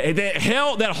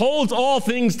that holds all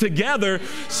things together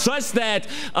such that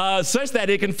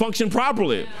it can function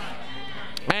properly.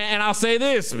 And I'll say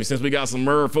this, I mean, since we got some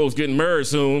married folks getting married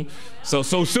soon, so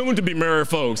soon to be married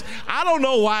folks. I don't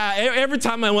know why every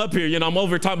time I'm up here, you know, I'm over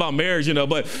here talking about marriage, you know,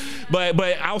 but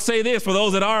I'll say this for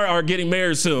those that are getting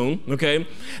married soon, okay?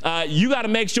 You got to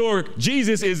make sure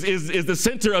Jesus is the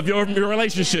center of your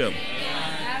relationship.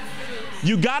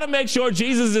 You got to make sure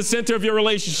Jesus is the center of your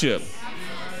relationship.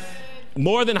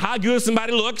 More than how good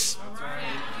somebody looks.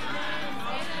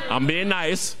 I'm being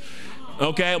nice.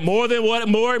 Okay, more than,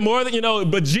 you know,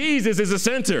 but Jesus is the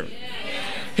center.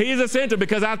 He's the center,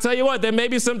 because I'll tell you what, there may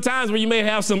be some times where you may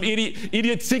have some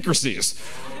idiosyncrasies.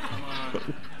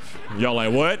 Y'all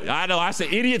like, what? I know, I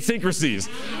said idiosyncrasies.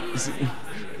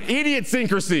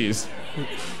 Idiosyncrasies.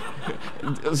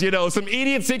 You know, some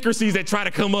idiosyncrasies that try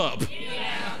to come up.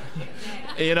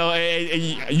 You know,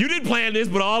 you didn't plan this,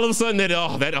 but all of a sudden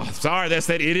sorry, that's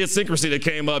that idiosyncrasy that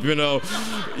came up, you know.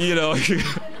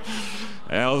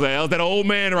 That was that old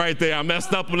man right there. I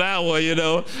messed up with that one, you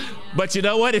know. But you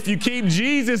know what? If you keep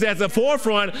Jesus at the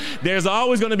forefront, there's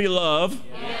always going to be love.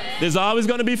 There's always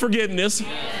going to be forgiveness.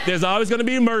 There's always going to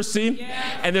be mercy.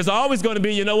 And there's always going to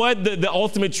be, you know what? The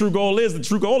ultimate true goal is,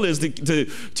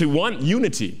 to want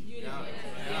unity.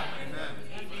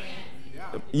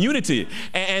 Unity.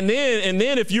 And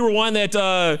then if you were one that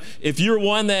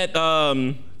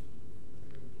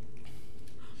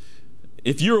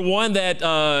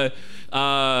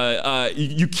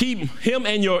you keep him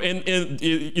and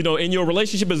in your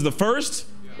relationship as the first,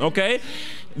 okay,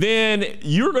 then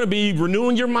you're going to be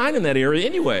renewing your mind in that area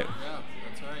anyway. Yeah,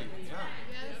 that's right.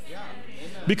 Yeah.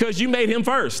 Because you made him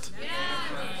first.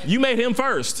 You made him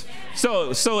first.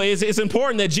 So it's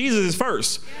important that Jesus is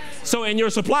first. So in your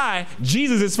supply,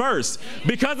 Jesus is first.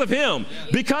 Because of him,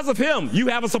 you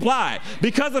have a supply.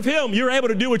 Because of him, you're able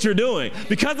to do what you're doing.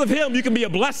 Because of him, you can be a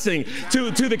blessing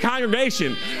to the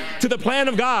congregation, to the plan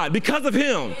of God. Because of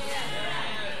him,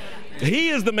 he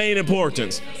is the main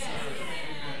importance.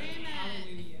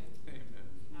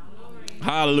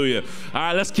 Hallelujah. All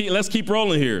right, let's keep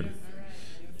rolling here.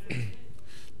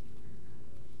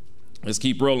 Let's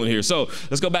keep rolling here. So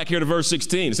let's go back here to verse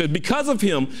 16. It says, because of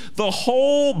him, the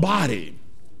whole body.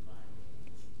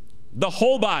 Now,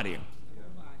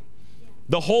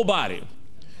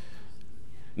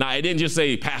 it didn't just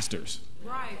say pastors.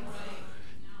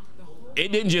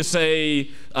 It didn't just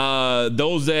say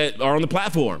those that are on the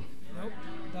platform. Nope.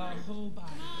 The whole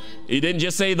body. It didn't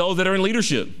just say those that are in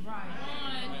leadership.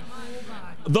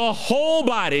 The whole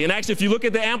body. And actually, if you look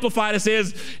at the Amplified, it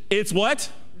says it's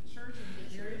what?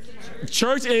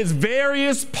 Church in its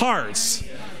various parts.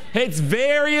 Its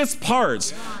various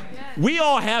parts. We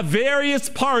all have various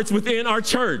parts within our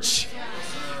church.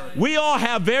 We all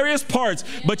have various parts,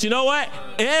 but you know what?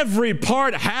 Every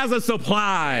part has a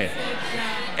supply.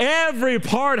 Every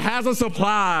part has a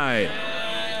supply.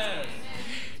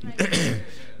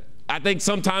 I think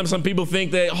sometimes some people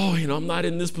think that, I'm not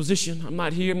in this position. I'm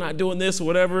not here. I'm not doing this or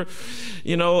whatever,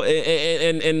 and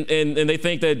they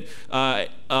think that,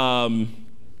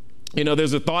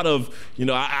 there's a thought of,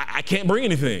 I can't bring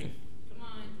anything.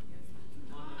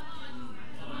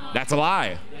 That's a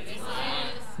lie.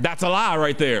 That's a lie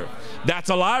right there. That's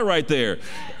a lie right there.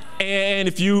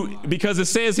 And because it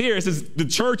says here, it says the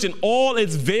church in all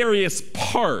its various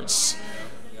parts.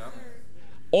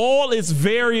 All its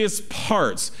various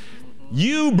parts.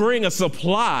 You bring a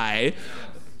supply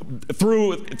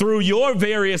through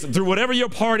whatever your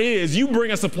part is, you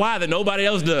bring a supply that nobody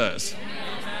else does.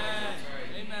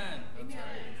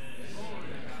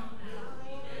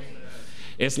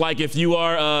 It's like if you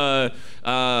are,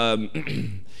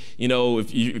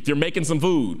 if you're making some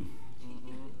food,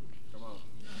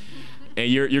 and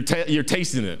you're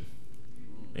tasting it,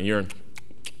 and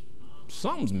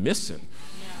something's missing.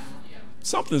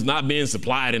 Something's not being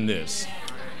supplied in this.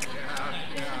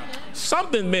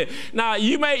 Now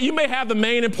you may have the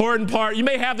main important part. You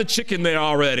may have the chicken there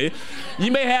already.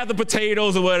 You may have the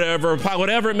potatoes or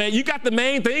whatever it may. You got the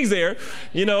main things there.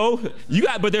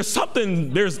 But there's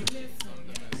something missing.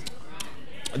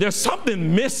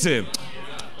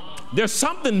 There's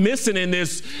something missing in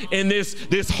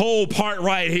this whole part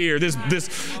right here. There's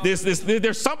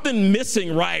something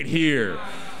missing right here.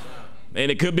 And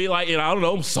it could be like,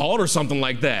 salt or something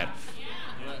like that.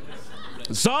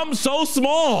 Something so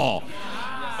small.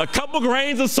 A couple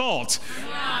grains of salt.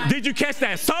 Did you catch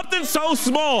that? Something so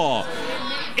small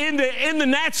in the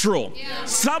natural.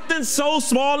 Something so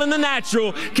small in the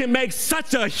natural can make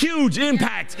such a huge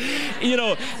impact.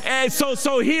 And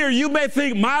so here you may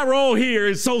think my role here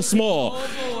is so small.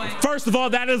 First of all,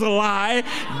 that is a lie.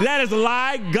 That is a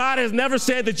lie. God has never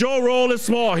said that your role is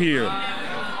small here.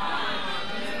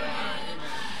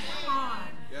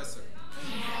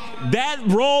 That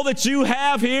role that you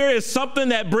have here is something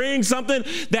that brings something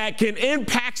that can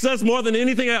impact us more than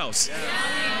anything else.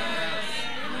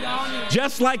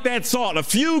 Just like that salt, a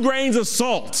few grains of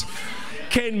salt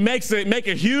can make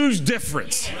a huge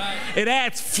difference. It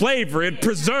adds flavor. It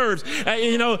preserves.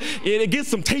 It gets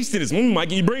some tastiness.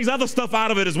 It brings other stuff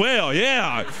out of it as well.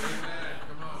 Yeah.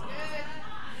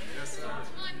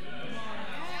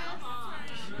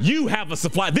 You have a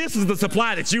supply. This is the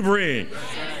supply that you bring.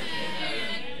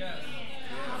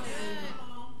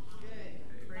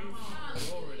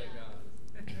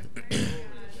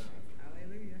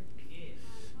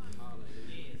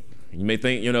 You may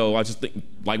think, I just think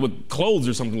like with clothes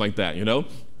or something like that,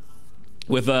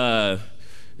 with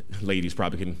ladies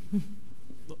probably can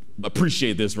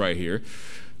appreciate this right here.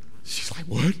 She's like,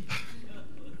 what?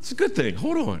 It's a good thing.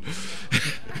 Hold on.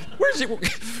 Where's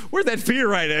that fear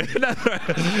right there?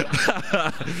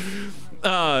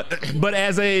 But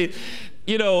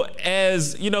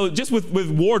just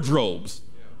with wardrobes,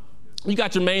 you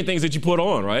got your main things that you put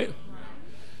on, right?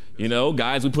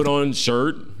 Guys, we put on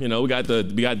shirt, we got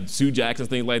suit jackets and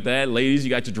things like that. Ladies, you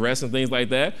got your dress and things like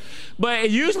that. But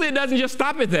usually it doesn't just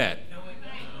stop at that.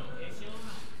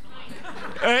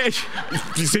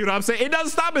 You see what I'm saying? It doesn't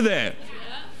stop at that.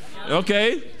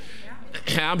 Okay?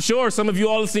 I'm sure some of you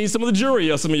all have seen some of the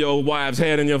jewelry some of your wives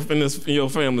had in your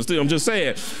families too. I'm just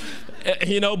saying.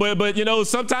 But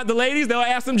sometimes the ladies, they'll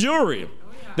ask them jewelry.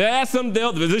 They ask them,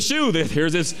 the shoe.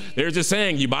 There's this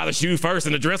saying, you buy the shoe first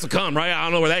and the dress will come, right? I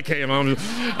don't know where that came from.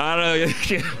 I don't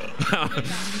know.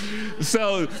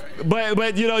 So,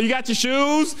 but you got your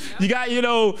shoes, you got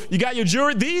your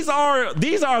jewelry. These are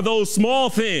those small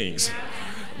things.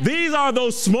 These are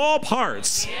those small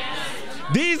parts.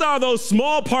 These are those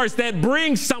small parts that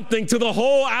bring something to the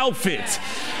whole outfit.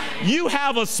 You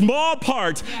have a small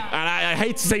part, and I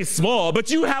hate to say small,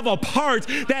 but you have a part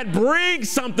that brings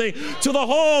something to the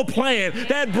whole plan,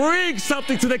 that brings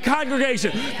something to the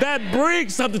congregation, that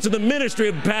brings something to the ministry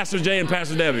of Pastor Jay and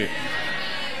Pastor Debbie.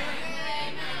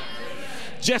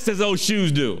 Just as those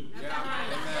shoes do.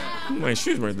 My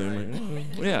shoes right there.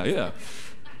 Yeah.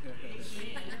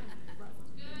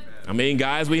 I mean,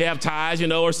 guys, we have ties,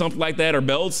 or something like that, or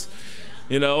belts,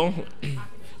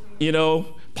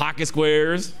 pocket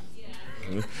squares.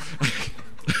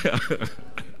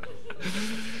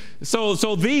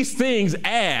 So these things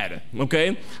add,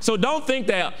 okay? So don't think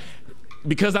that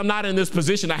because I'm not in this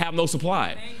position, I have no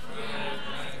supply.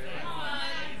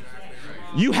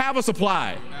 You have a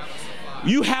supply.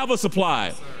 You have a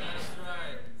supply.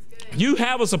 You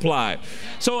have a supply.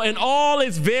 So in all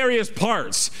its various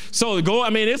parts. So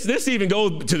this even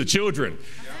goes to the children,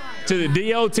 to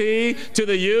the DOT, to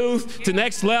the youth, to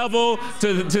next level,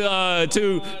 to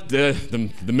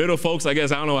the middle folks. I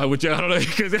guess I don't know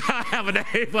because I have a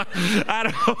name. But I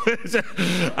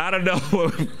don't know.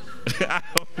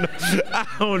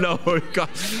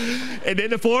 And then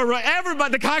the four,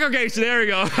 everybody, the congregation. There we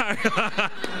go.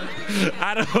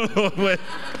 I don't know what.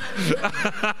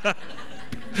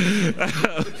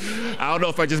 I don't know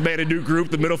if I just made a new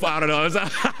group, the middle. I don't know.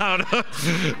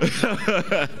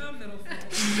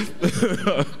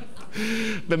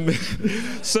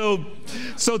 So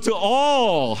to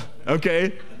all,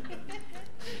 okay,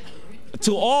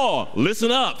 to all,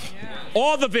 listen up.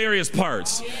 All the various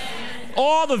parts.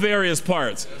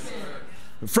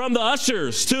 From the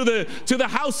ushers to the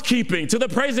housekeeping, to the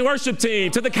praise and worship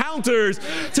team, to the counters,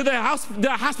 to the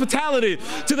hospitality,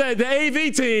 to the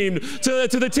AV team, to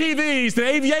the TVs, to the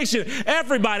aviation,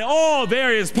 everybody, all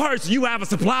various parts, you have a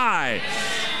supply.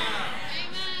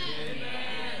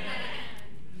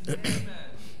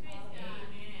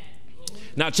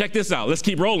 Now check this out. Let's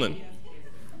keep rolling.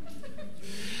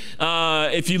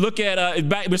 If you look at,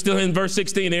 we're still in verse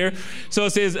 16 here. So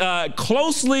it says,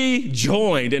 closely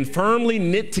joined and firmly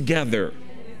knit together.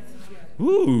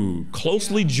 Ooh,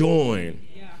 closely joined.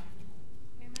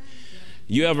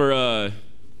 You ever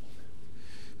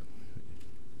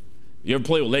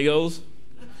play with Legos?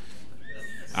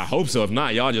 I hope so. If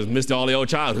not, y'all just missed all the old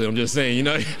childhood. I'm just saying,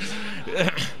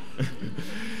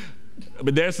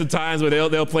 But there's some times where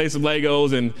they'll play some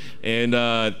Legos and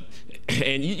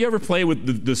you ever play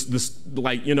with this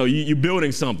like, you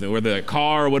building something, whether a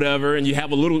car or whatever, and you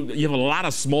have a lot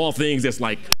of small things that's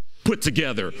like put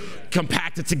together,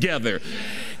 compacted together.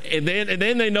 And then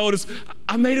they notice,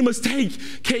 I made a mistake.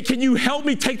 Can you help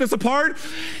me take this apart?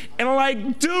 And I'm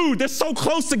like, dude, they're so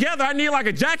close together. I need like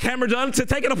a jackhammer done to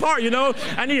take it apart,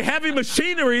 I need heavy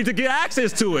machinery to get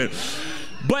access to it.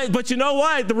 But you know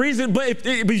what? The reason, but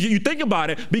if you think about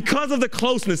it, because of the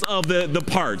closeness of the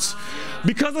parts,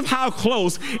 because of how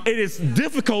close, it is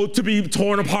difficult to be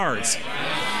torn apart.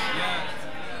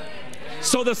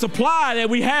 So the supply that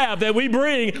we have, that we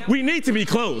bring, we need to be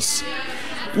close.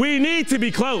 We need to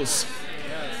be close.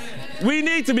 We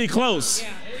need to be close.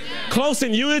 Close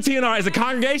in unity as a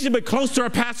congregation, but close to our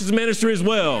pastor's ministry as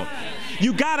well.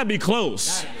 You got to be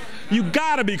close. You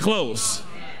got to be close.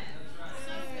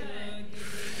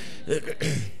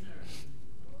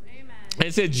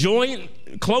 It said join,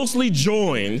 closely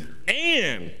joined,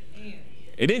 and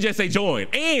it didn't just say join,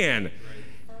 and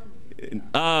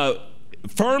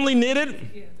firmly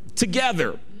knitted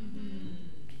together.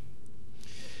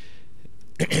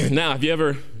 Now, have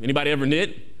anybody ever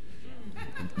knit?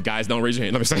 Guys, don't raise your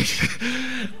hand. Let me say.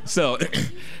 So,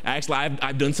 actually,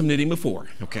 I've done some knitting before.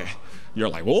 Okay, you're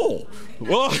like, whoa,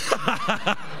 whoa,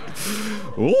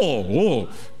 whoa, whoa.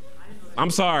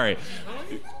 I'm sorry.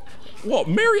 Well,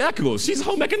 Mary Echols, she's a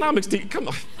home economics teacher. Come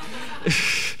on.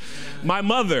 My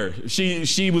mother,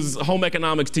 she was a home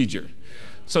economics teacher.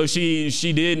 So she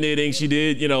did knitting, she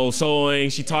did, sewing,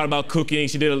 she taught about cooking,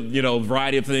 she did, a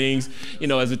variety of things,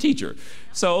 as a teacher.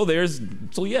 So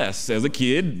yes, as a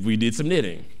kid, we did some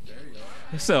knitting.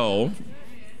 So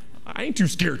I ain't too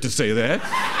scared to say that.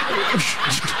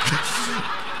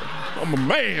 I'm a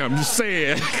man, I'm just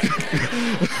saying.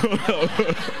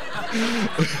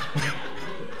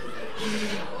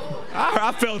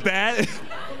 I felt that.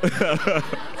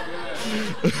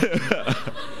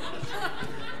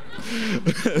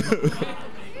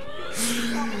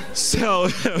 So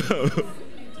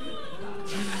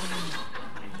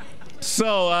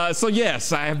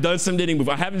yes, I have done some knitting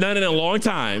before. I haven't done it in a long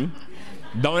time.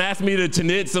 Don't ask me to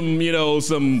knit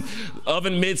some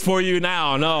oven mitts for you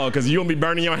now, no, because you'll be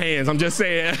burning your hands. I'm just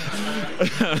saying.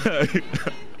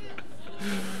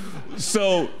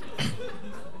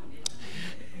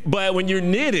 But when you're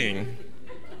knitting,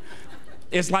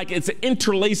 it's like it's an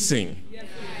interlacing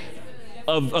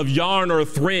of yarn or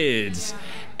threads,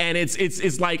 and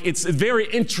it's like it's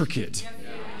very intricate,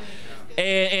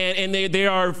 and they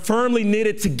are firmly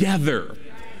knitted together.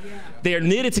 They are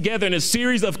knitted together in a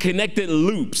series of connected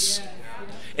loops.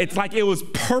 It's like it was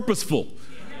purposeful.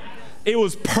 It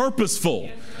was purposeful.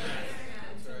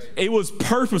 It was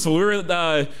purposeful. We were at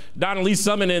Don and Lee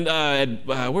Summit in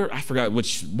where I forgot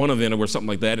which one of them or something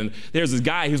like that. And there's this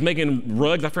guy who's making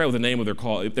rugs. I forgot what the name of their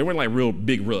called. They weren't like real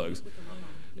big rugs.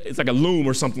 It's like a loom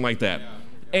or something like that.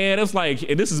 And it's like,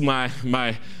 and this is my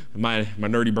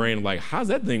nerdy brain. I'm like, how's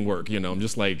that thing work? I'm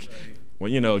just like,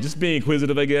 well, just being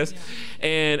inquisitive, I guess.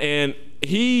 And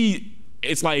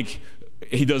it's like,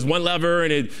 he does one lever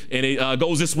and it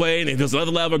goes this way, and he does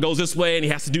another lever, goes this way, and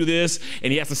he has to do this,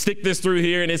 and he has to stick this through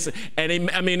here,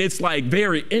 it's like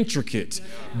very intricate,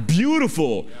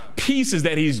 beautiful pieces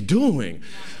that he's doing.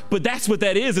 But that's what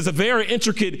that is. It's a very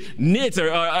intricate knit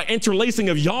or interlacing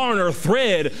of yarn or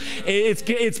thread.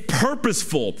 It's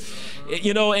purposeful,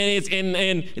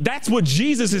 and that's what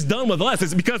Jesus has done with us.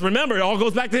 It's because, remember, it all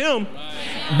goes back to him.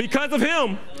 Because of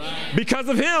him. Because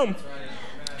of him.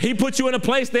 He put you in a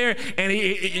place there and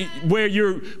where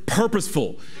you're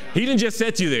purposeful. He didn't just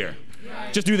set you there.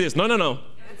 Just do this. No.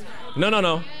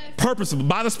 Purposeful.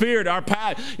 By the Spirit,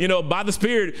 by the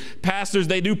Spirit, pastors,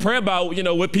 they do pray about,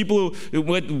 what people,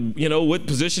 what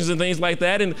positions and things like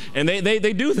that. And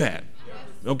they do that.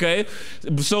 Okay.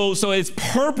 So it's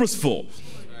purposeful.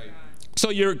 So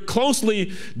you're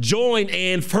closely joined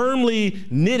and firmly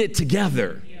knitted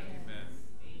together.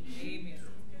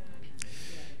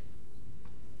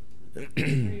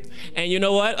 And you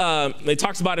know what? It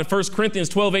talks about in 1 Corinthians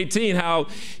 12:18 how,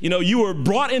 you were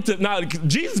brought into, now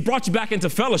Jesus brought you back into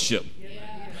fellowship.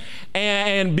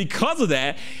 And because of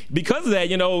that,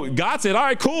 God said, all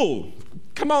right, cool.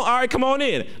 Come on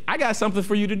in. I got something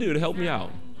for you to do to help me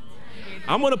out.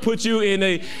 I'm going to put you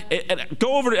in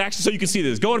go over to, actually, so you can see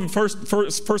this. Go over to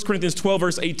 1 Corinthians 12,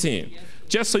 verse 18,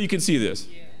 just so you can see this.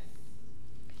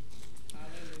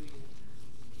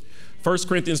 1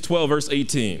 Corinthians 12, verse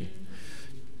 18.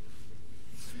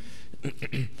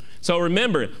 So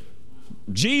remember,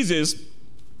 Jesus,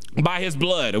 by his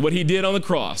blood, what he did on the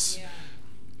cross,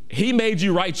 he made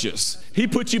you righteous. He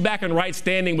put you back in right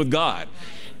standing with God.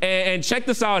 And check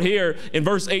this out here in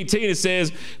verse 18. It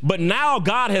says, but now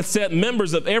God has set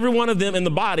members of every one of them in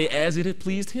the body as it had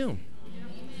pleased him.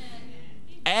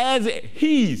 As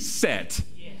he set.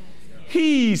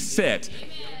 He set.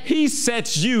 He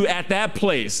sets you at that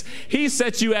place. He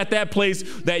sets you at that place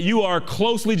that you are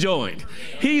closely joined.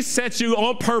 He sets you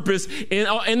on purpose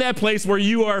in that place where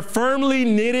you are firmly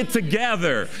knitted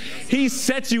together. He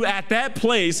sets you at that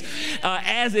place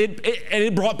and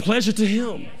it brought pleasure to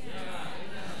him.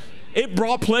 It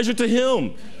brought pleasure to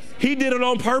him. He did it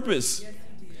on purpose.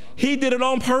 He did it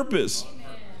on purpose.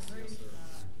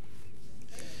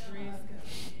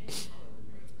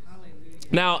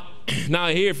 Now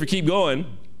here, if we keep going,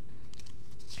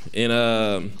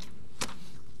 and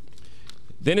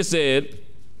then it said,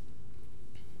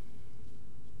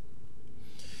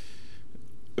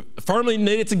 firmly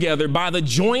knitted together by the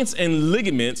joints and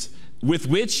ligaments with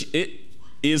which it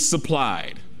is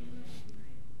supplied.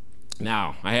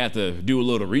 Now, I had to do a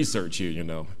little research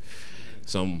here,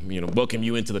 Some, booking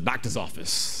you into the doctor's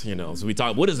office, So we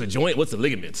talk, what is a joint? What's a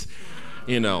ligament?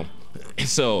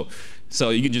 So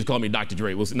you can just call me Dr.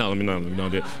 Dre. No.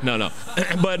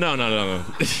 But no.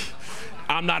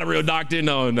 I'm not a real doctor.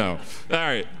 No. All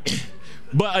right.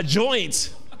 But a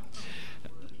joint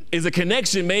is a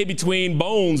connection made between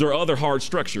bones or other hard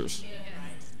structures.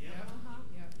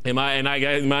 Am I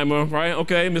right?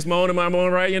 Okay, Miss Moan, am I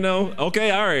right? Okay,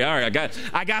 all right.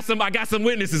 I got some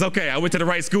witnesses. Okay, I went to the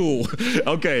right school.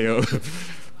 Okay,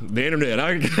 the internet.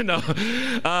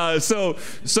 So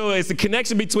it's a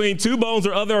connection between two bones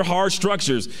or other hard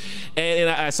structures, and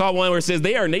I saw one where it says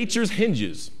they are nature's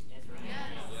hinges.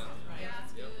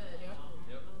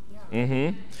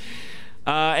 Mm-hmm.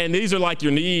 And these are like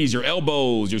your knees, your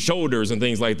elbows, your shoulders, and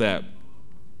things like that.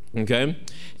 Okay?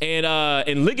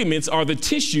 And ligaments are the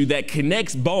tissue that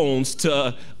connects bones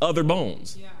to other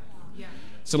bones.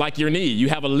 So like your knee, you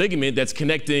have a ligament that's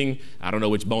connecting, I don't know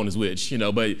which bone is which,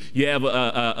 but you have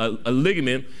a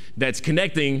ligament that's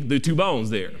connecting the two bones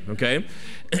there, okay?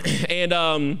 And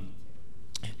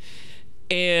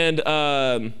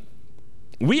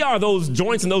we are those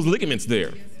joints and those ligaments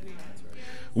there.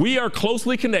 We are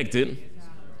closely connected,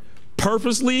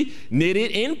 purposely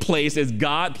knitted in place as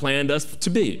God planned us to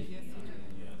be.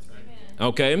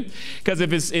 Okay,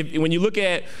 because when you look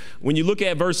at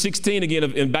verse 16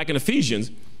 again, back in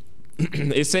Ephesians,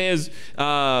 it says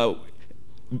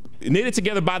knitted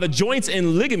together by the joints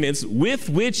and ligaments with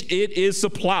which it is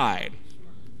supplied.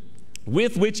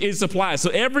 With which is supplied.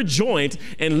 So every joint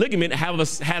and ligament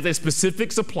has a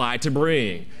specific supply to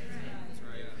bring.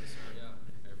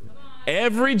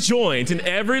 Every joint and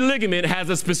every ligament has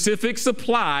a specific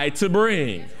supply to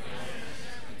bring.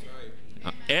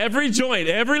 Every joint,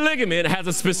 every ligament has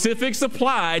a specific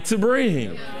supply to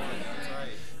bring.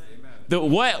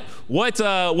 What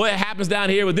happens down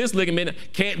here with this ligament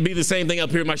can't be the same thing up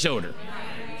here in my shoulder.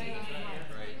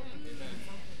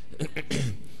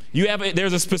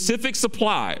 There's a specific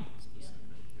supply,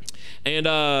 and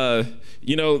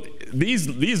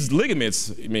these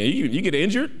ligaments. I mean, you get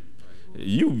injured,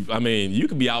 you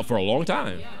could be out for a long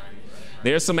time.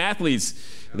 There's some athletes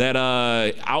that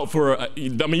out for,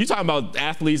 you're talking about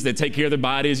athletes that take care of their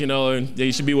bodies, and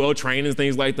they should be well trained and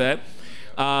things like that.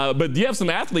 But you have some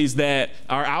athletes that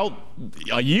are out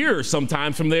a year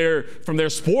sometimes from their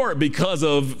sport because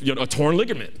of a torn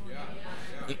ligament.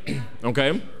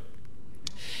 Okay.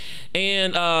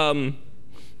 And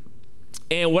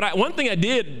one thing I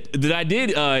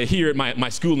did here at my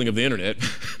schooling of the internet.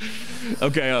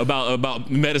 Okay, about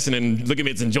medicine and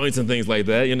ligaments and joints and things like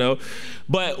that,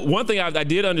 But one thing I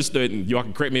did understand, and y'all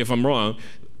can correct me if I'm wrong,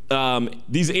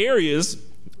 these areas,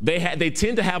 they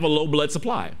tend to have a low blood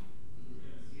supply.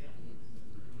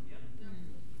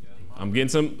 I'm getting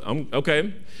some,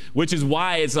 okay, which is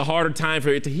why it's a harder time for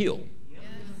it to heal.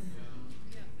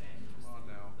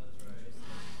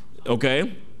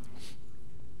 Okay?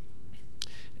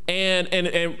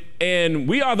 And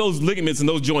we are those ligaments and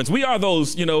those joints. We are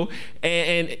those,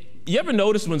 and you ever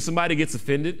notice when somebody gets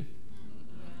offended,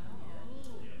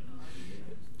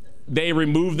 they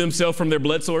remove themselves from their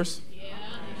blood source?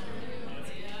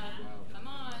 Come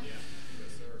on.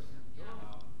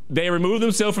 They remove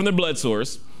themselves from their blood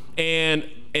source, and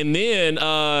then,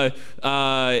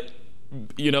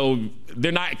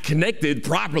 they're not connected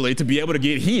properly to be able to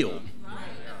get healed.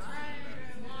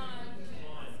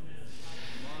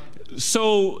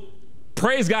 So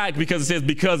praise God, because it says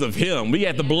because of him. We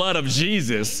have the blood of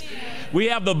Jesus. We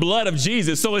have the blood of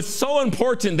Jesus. So it's so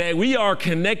important that we are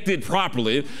connected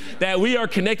properly, that we are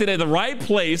connected at the right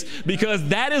place, because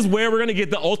that is where we're going to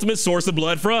get the ultimate source of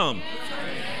blood from.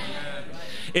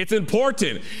 It's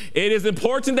important. It is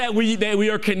important that we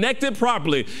are connected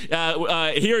properly.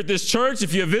 Here at this church,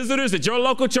 if you're visitors at your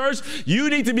local church, you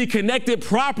need to be connected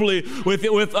properly with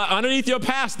underneath your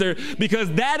pastor, because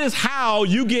that is how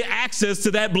you get access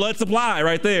to that blood supply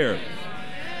right there.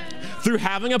 Through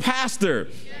having a pastor.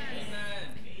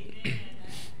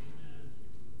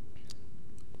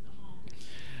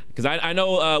 Because I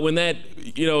know when that,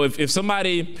 if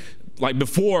somebody, like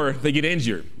before they get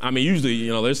injured, usually,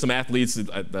 there's some athletes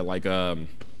that like, Klay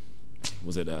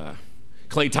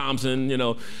Thompson,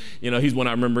 he's one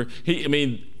I remember.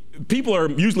 People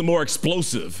are usually more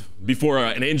explosive before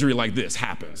an injury like this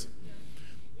happens.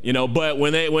 But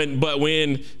when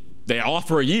they're off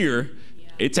for a year,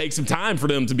 it takes some time for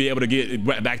them to be able to get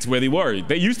back to where they were.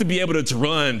 They used to be able to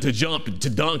run, to jump, to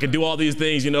dunk, and do all these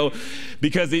things,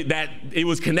 because it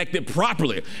was connected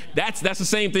properly. That's the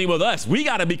same thing with us. We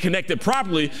got to be connected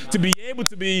properly to be able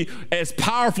to be as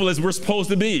powerful as we're supposed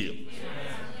to be.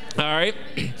 All right.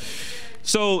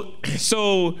 So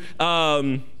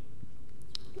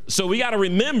we got to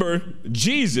remember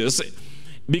Jesus,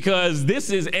 because this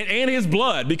is, and his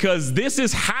blood, because this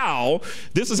is how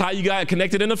you got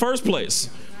connected in the first place.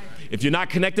 If you're not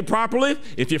connected properly,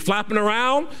 if you're flapping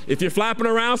around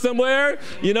somewhere,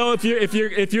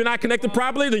 if you're not connected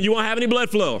properly, then you won't have any blood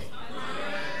flow.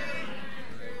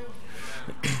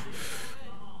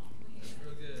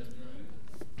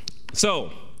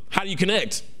 So, how do you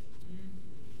connect?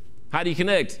 How do you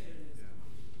connect?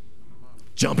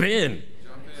 Jump in.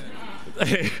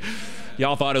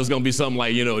 Y'all thought it was going to be something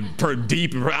like, per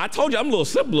deep. I told you I'm a little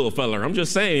simple little fella. I'm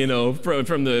just saying,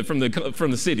 from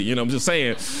the city, I'm just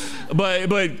saying.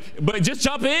 But just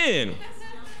jump in.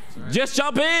 Just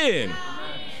jump in.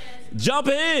 Jump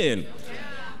in.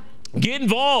 Get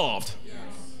involved.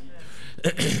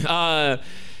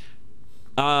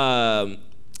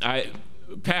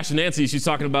 Pastor Nancy, she's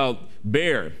talking about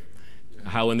Bear,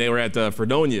 how when they were at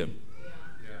Fredonia,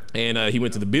 and he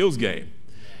went to the Bills game.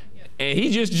 And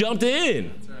he just jumped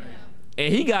in,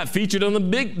 and he got featured on the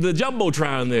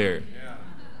Jumbotron there.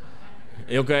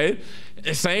 Okay,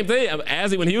 same thing.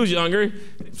 When he was younger,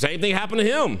 same thing happened to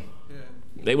him.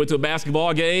 They went to a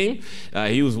basketball game.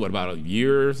 He was about a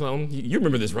year or something. You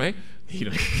remember this, right?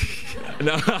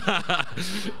 No.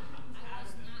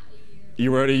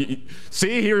 You were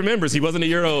see, he remembers. He wasn't a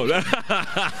year old.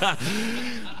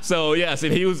 So yes,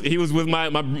 and he was with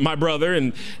my brother,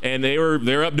 and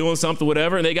they're up doing something,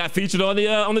 whatever, and they got featured on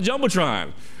the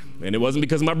Jumbotron. And it wasn't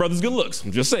because of my brother's good looks.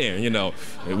 I'm just saying,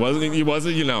 it wasn't.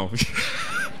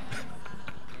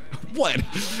 What?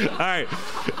 All right.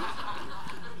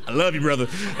 I love you, brother.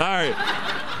 All right.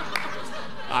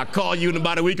 I'll call you in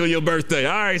about a week on your birthday.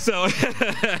 All right, so,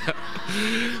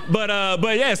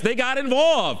 but yes, they got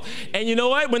involved. And you know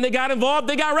what? When they got involved,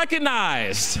 they got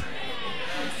recognized.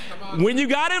 When they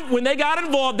got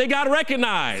involved, they got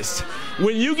recognized.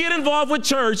 When you get involved with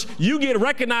church, you get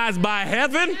recognized by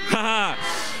heaven.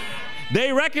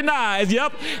 They recognize,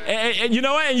 yep. And you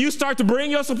know what? And you start to bring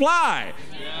your supply.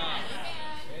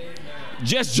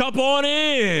 Just jump on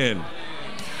in.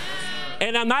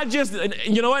 And I'm not just,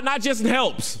 not just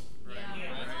helps.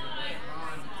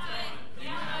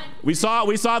 We saw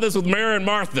this with Mary and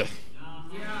Martha.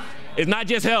 It's not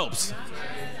just helps.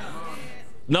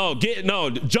 Jump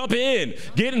in,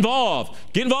 get involved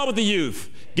with the youth.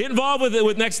 Get involved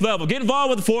with Next Level. Get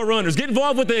involved with the Forerunners. Get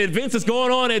involved with the events that's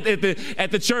going on at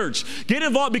the church. Get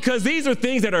involved, because these are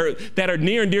things that are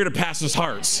near and dear to pastors'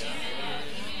 hearts.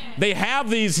 They have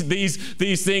these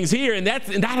things here, and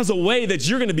that is a way that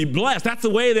you're going to be blessed. That's the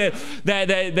way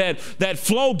that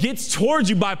flow gets towards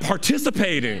you, by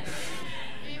participating.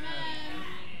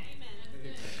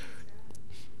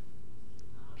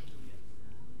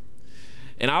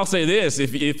 And I'll say this: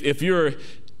 if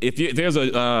there's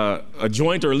a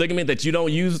joint or a ligament that you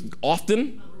don't use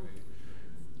often,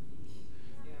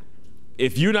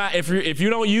 if you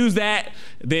don't use that,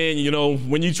 then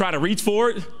when you try to reach for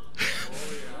it,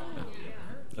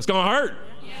 it's going to hurt.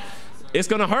 It's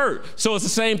going to hurt. So it's the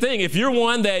same thing. If you're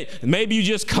one that maybe you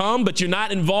just come, but you're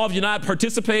not involved, you're not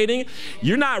participating,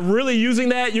 you're not really using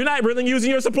that, you're not really using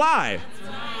your supply.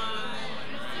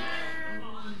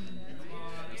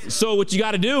 So what you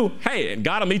got to do, hey,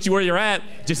 God will meet you where you're at.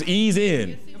 Just ease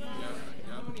in.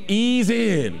 Ease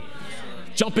in.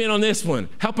 Jump in on this one.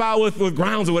 Help out with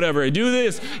grounds or whatever. Do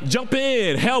this. Jump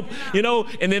in. Help,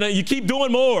 and then you keep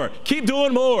doing more. Keep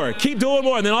doing more. Keep doing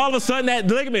more. And then all of a sudden that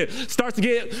ligament starts to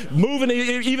get moving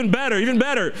even better, even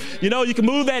better. You can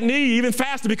move that knee even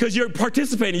faster because you're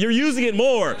participating. You're using it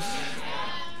more.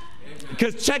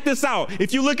 Because check this out.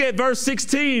 If you look at verse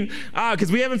 16,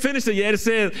 because we haven't finished it yet, it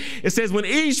says, when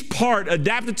each part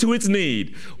adapted to its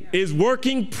need is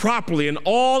working properly in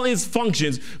all its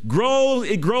functions,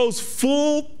 it grows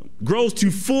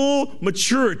to full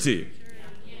maturity.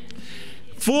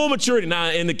 Full maturity. Now,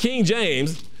 in the King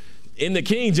James,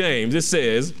 it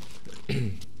says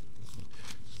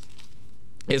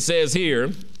here,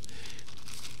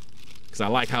 because I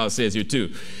like how it says here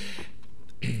too.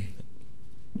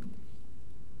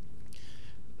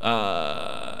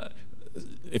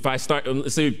 If I start,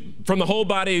 let's see, from whom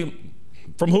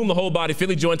the whole body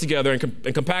fitly joined together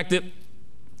and compacted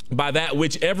by that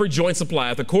which every joint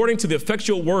supplieth, according to the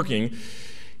effectual working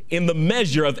in the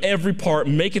measure of every part,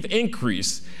 maketh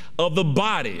increase of the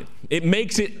body. It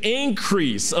makes it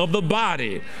increase of the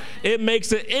body. It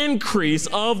makes an increase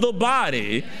of the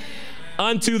body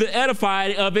unto the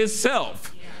edifying of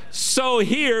itself. So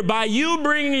here, by you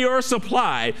bringing your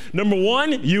supply, number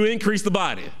one, you increase the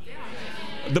body.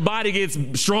 The body gets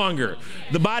stronger.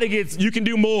 The body you can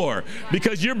do more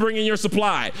because you're bringing your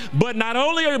supply. But not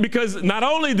only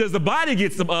does the body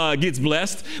gets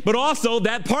blessed, but also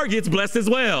that part gets blessed as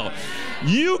well.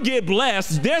 You get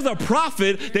blessed. There's a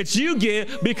profit that you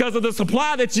get because of the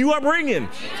supply that you are bringing.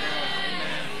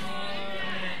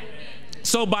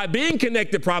 So by being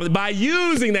connected properly, by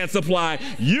using that supply,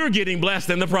 you're getting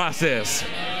blessed in the process.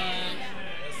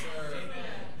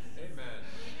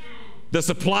 The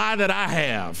supply that I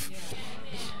have.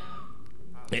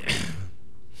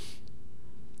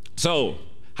 So,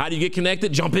 how do you get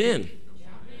connected? Jump in.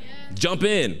 Jump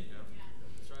in.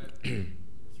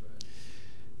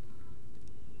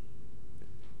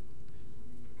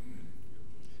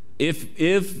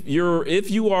 If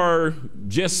you are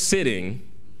just sitting,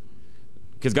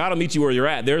 because God will meet you where you're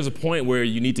at, there's a point where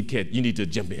you need to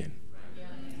jump in.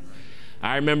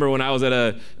 I remember when I was at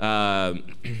a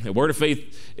Word of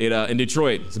Faith in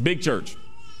Detroit. It's a big church,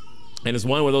 and it's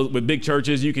one of those with big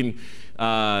churches you can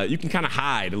kind of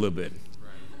hide a little bit.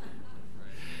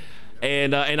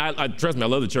 And I trust me, I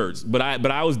love the church, but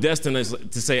I was destined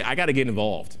to say I got to get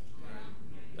involved.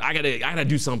 I gotta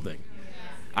do something.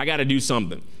 I got to do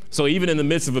something. So even in the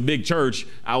midst of a big church,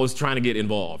 I was trying to get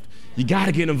involved. You got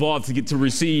to get involved to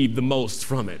receive the most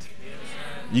from it.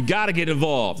 You got to get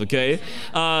involved, okay?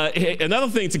 Another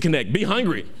thing to connect, be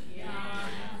hungry.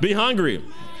 Be hungry.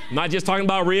 I'm not just talking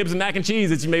about ribs and mac and cheese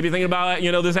that you may be thinking about,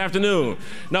 this afternoon.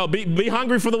 No, be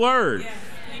hungry for the word.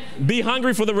 Be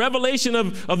hungry for the revelation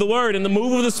of the word and the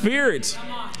move of the Spirit.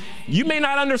 You may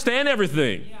not understand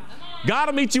everything. God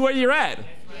will meet you where you're at.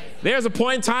 There's a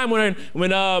point in time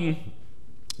when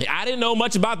I didn't know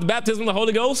much about the baptism of the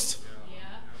Holy Ghost.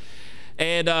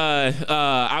 And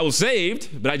I was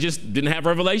saved, but I just didn't have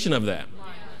revelation of that.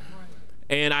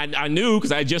 And I knew,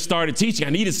 because I just started teaching,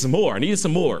 I needed some more. And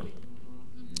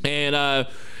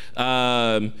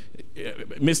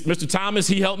Mr. Thomas,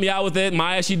 he helped me out with it.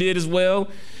 Maya, she did as well.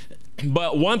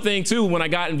 But one thing, too, when I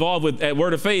got involved at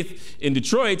Word of Faith in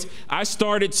Detroit, I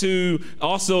started to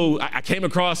also, I came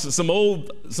across some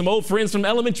old friends from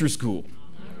elementary school.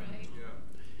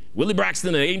 Willie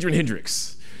Braxton and Adrian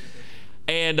Hendricks.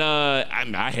 And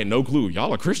I had no clue.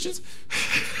 Y'all are Christians?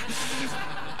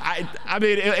 I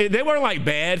mean, they weren't like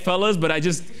bad fellas, but I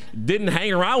just didn't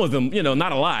hang around with them,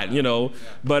 not a lot,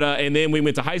 But and then we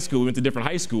went to high school. We went to different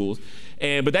high schools,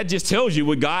 but that just tells you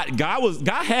what God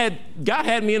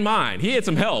had me in mind. He had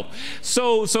some help.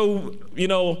 So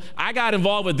I got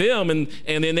involved with them, and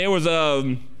then there was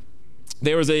a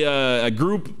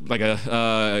group, like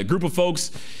a group of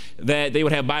folks that they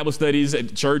would have Bible studies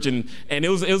at church, and it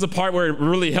was a part where it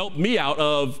really helped me out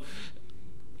of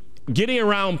getting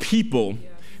around people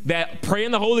that pray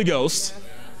in the Holy Ghost,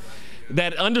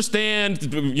 that understand, to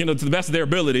the best of their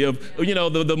ability of,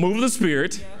 the move of the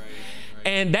Spirit,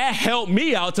 and that helped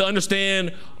me out to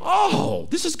understand, oh,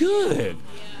 this is good.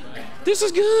 This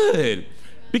is good.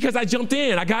 Because I jumped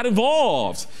in, I got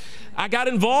involved.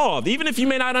 Even if you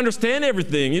may not understand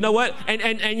everything, you know what?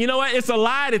 And you know what? It's a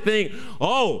lie to think,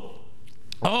 oh,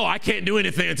 I can't do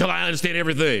anything until I understand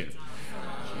everything.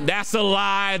 That's a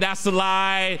lie.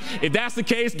 If that's the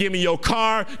case, give me your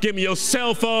car, give me your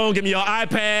cell phone, give me your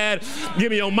iPad,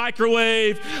 give me your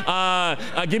microwave,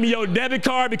 give me your debit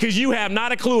card, because you have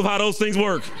not a clue of how those things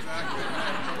work.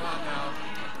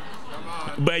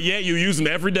 But yet you use them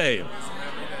every day.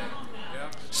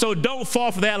 So don't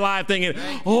fall for that lie thinking,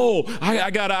 oh,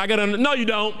 I gotta. No, you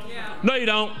don't. No, you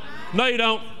don't. No, you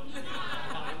don't.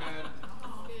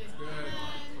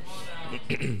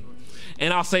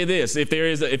 And I'll say this: if there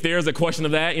is a question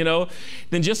of that,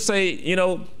 then just say,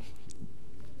 I'm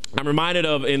reminded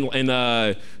of in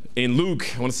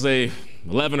Luke, I want to say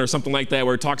 11 or something like that,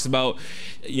 where it talks about,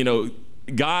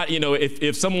 God,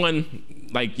 if someone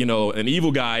like, an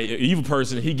evil guy, an evil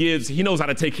person, he knows how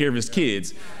to take care of his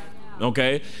kids.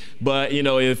 Okay, but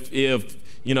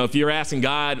if you're asking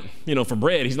God, for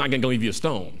bread, he's not going to give you a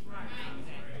stone.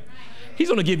 He's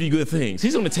going to give you good things.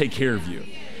 He's going to take care of you.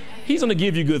 He's going to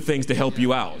give you good things to help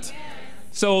you out.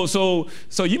 So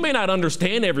you may not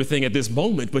understand everything at this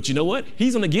moment, but you know what?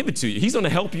 He's going to give it to you. He's going to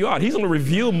help you out. He's going to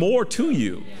reveal more to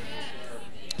you.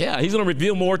 Yeah, he's going to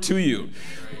reveal more to you.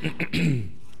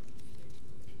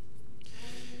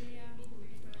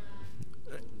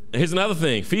 Here's another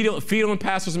thing. Feed on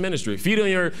pastor's ministry. If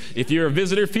you're a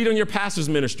visitor, feed on your pastor's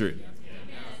ministry.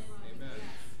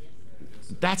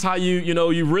 That's how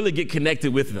you really get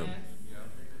connected with them.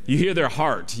 You hear their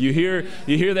heart. You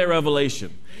hear their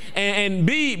revelation. And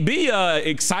be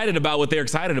excited about what they're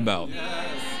excited about. Yes.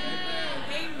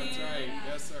 Amen. That's right.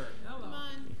 Yes, sir. Come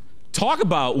on. Talk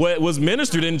about what was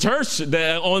ministered in church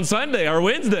on Sunday or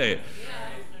Wednesday.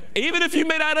 Even if you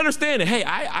may not understand it, hey,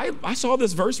 I saw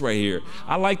this verse right here.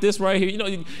 I like this right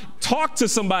here. Talk to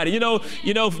somebody.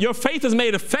 Your faith is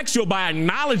made effectual by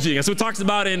acknowledging. That's what it talks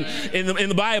about in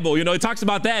the Bible. It talks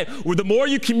about that, where the more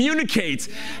you communicate,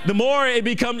 the more it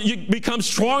becomes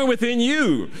stronger within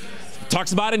you. It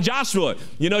talks about in Joshua.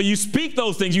 You speak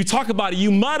those things, you talk about it,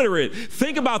 you mutter it.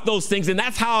 Think about those things, and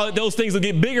that's how those things will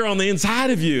get bigger on the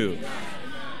inside of you.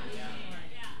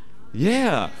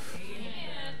 Yeah.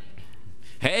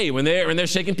 Hey, when they're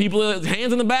shaking people's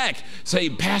hands in the back, say,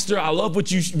 Pastor, I love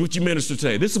what you minister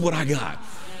today. This is what I got.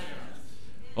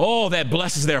 Oh, that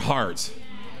blesses their hearts.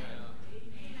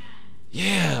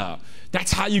 Yeah,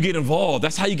 that's how you get involved.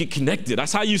 That's how you get connected.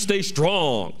 That's how you stay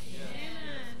strong.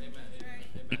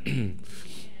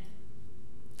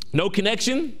 No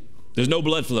connection, there's no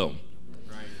blood flow.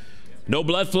 No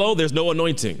blood flow, there's no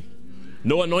anointing.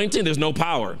 No anointing, there's no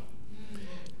power.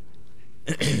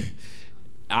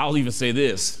 I'll even say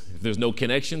this, if there's no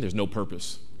connection, there's no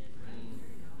purpose.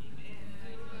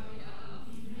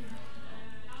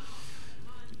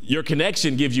 Your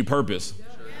connection gives you purpose.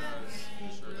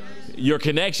 Your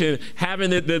connection, having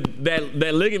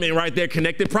that ligament right there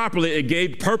connected properly, it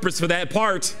gave purpose for that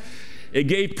part. It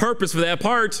gave purpose for that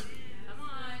part.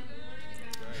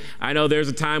 I know there's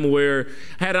a time where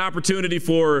I had an opportunity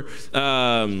for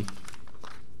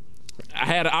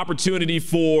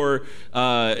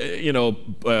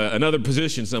another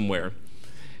position somewhere,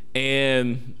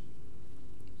 and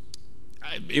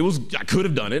I could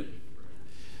have done it,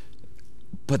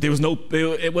 but there was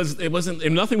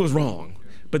nothing was wrong,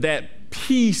 but that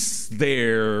peace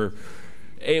there,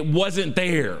 it wasn't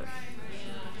there,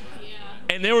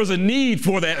 and there was a need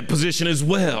for that position as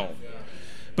well,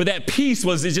 but that peace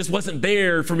it just wasn't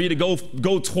there for me to go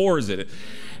towards it,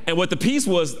 and what the peace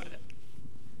was,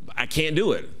 I can't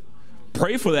do it.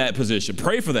 Pray for that position.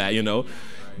 Pray for that,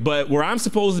 But where I'm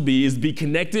supposed to be is be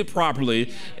connected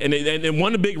properly. And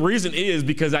one of the big reasons is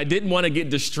because I didn't want to get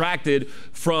distracted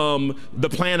from the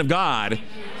plan of God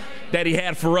that he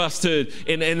had for us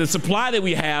and the supply that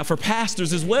we have for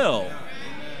pastors as well.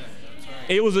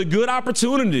 It was a good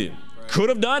opportunity. Could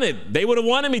have done it. They would have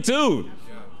wanted me too.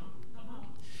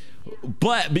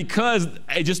 But because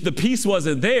the peace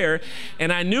wasn't there,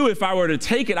 and I knew if I were to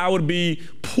take it, I would be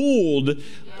pulled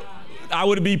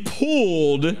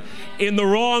in the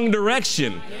wrong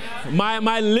direction.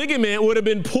 My ligament would have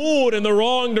been pulled in the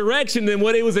wrong direction than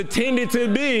what it was intended to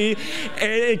be,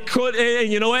 and it could,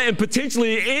 and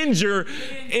potentially injure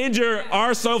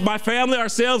ourselves, my family,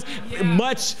 ourselves,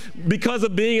 much because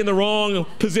of being in the wrong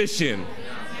position.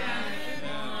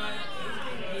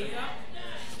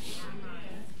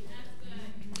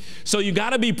 So you got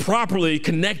to be properly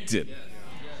connected.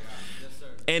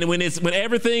 And when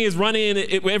everything is running,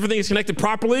 when everything is connected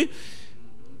properly,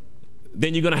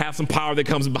 then you're going to have some power that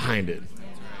comes behind it.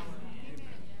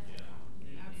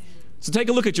 So take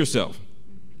a look at yourself.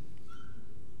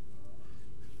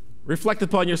 Reflect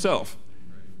upon yourself.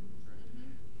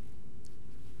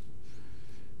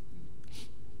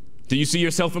 Do you see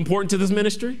yourself important to this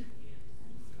ministry?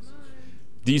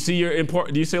 Do you see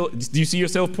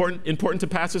yourself important to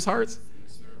pastors' hearts?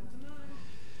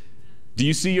 Do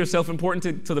you see yourself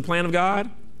important to the plan of God?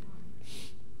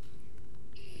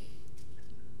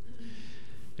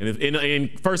 And in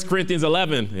 1 Corinthians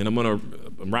 11, and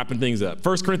I'm wrapping things up.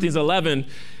 1 Corinthians 11,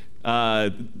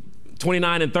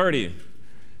 29 and 30,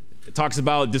 it talks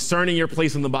about discerning your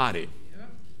place in the body.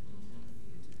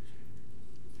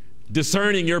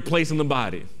 Discerning your place in the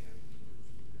body.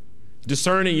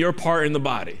 Discerning your part in the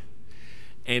body.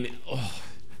 And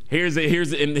here's the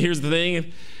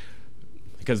thing,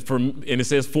 and it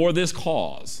says, for this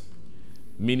cause,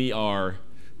 many are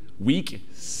weak,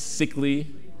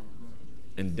 sickly,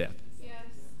 and deaf. Yes.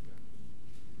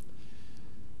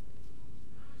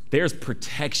 There's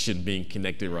protection being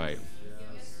connected right.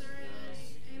 Yes, sir.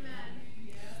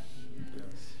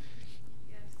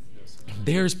 Amen.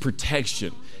 There's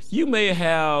protection. You may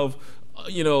have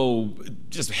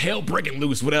just hell breaking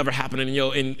loose, whatever happening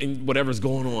in whatever's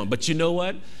going on. But you know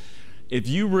what? If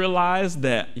you realize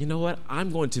that, I'm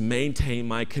going to maintain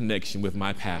my connection with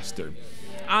my pastor.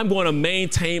 I'm going to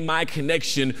maintain my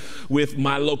connection with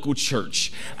my local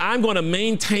church. I'm going to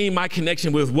maintain my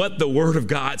connection with what the Word of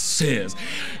God says.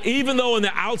 Even though on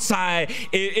the outside,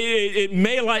 it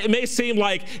may seem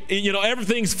like,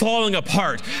 everything's falling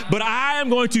apart, but I'm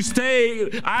going to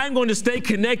stay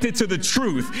connected to the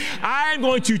truth. I'm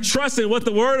going to trust in what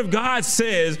the Word of God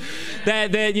says,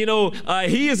 that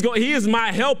He is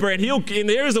my helper, and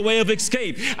there's a way of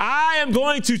escape. I am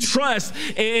going to trust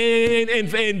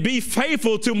and be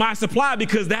faithful to my supply,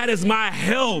 because that is my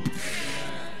help.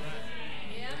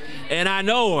 And I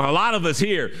know a lot of us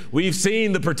here, we've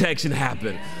seen the protection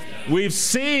happen. We've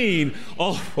seen,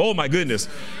 oh my goodness,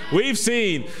 we've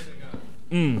seen,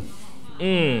 Woo.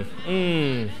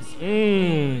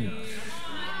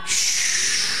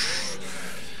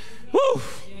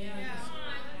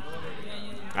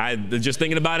 I'm just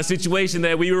thinking about a situation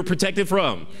that we were protected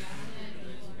from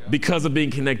because of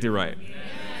being connected right.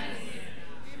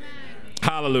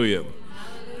 Hallelujah.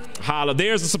 Hallelujah.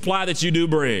 There's a supply that you do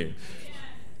bring.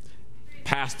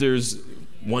 Pastors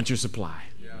want your supply.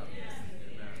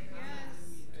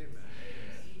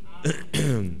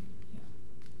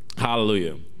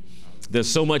 Hallelujah. There's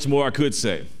so much more I could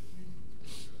say.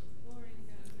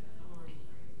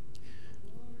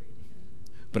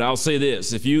 But I'll say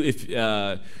this: if you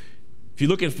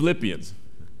look in Philippians,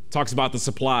 it talks about the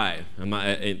supply. I'm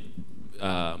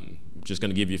just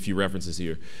going to give you a few references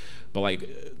here, but like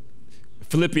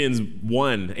Philippians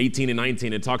 1:18 and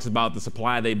 19, it talks about the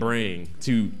supply they bring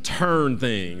to turn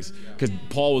things, because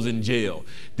Paul was in jail.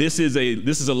 This is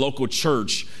a local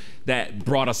church that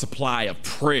brought a supply of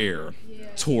prayer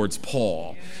towards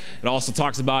Paul. It also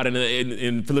talks about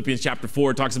in Philippians chapter 4,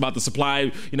 it talks about the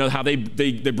supply, how they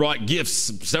brought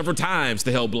gifts several times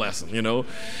to help bless them,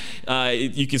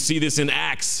 You can see this in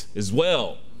Acts as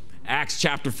well. Acts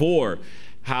chapter 4,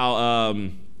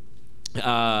 how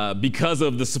because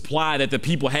of the supply that the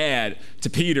people had to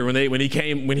Peter when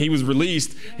he was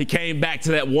released, he came back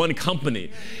to that one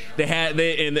company.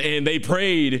 They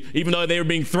prayed, even though they were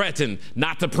being threatened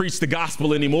not to preach the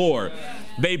gospel anymore.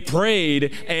 They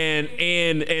prayed, and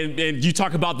you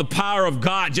talk about the power of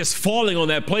God just falling on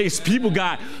that place. People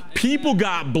got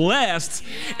blessed.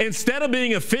 Instead of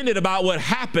being offended about what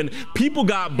happened, people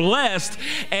got blessed,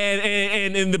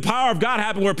 and the power of God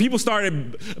happened, where people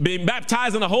started being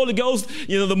baptized in the Holy Ghost.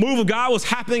 The move of God was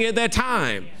happening at that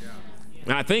time.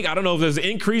 And I don't know if there's an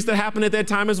increase that happened at that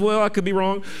time as well. I could be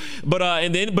wrong. But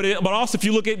also, if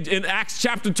you look at in Acts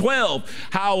chapter 12,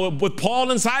 how with Paul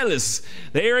and Silas,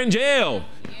 they are in jail.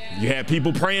 You had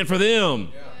people praying for them.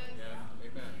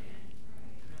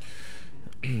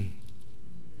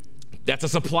 That's a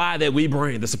supply that we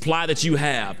bring, the supply that you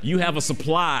have. You have a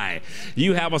supply.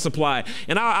 You have a supply.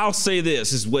 And I'll say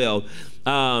this as well.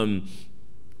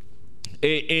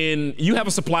 And you have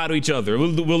a supply to each other. We'll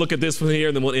look at this from here,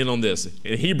 and then we'll end on this.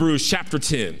 In Hebrews chapter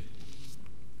 10,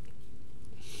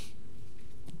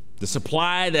 the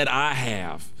supply that I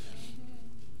have.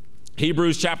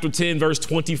 Hebrews chapter 10, verse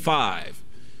 25.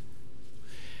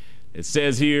 It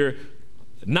says here,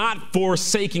 not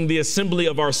forsaking the assembly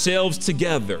of ourselves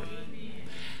together,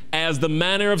 as the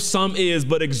manner of some is,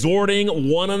 but exhorting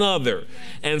one another,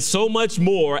 and so much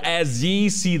more as ye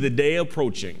see the day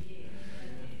approaching.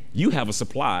 You have a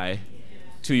supply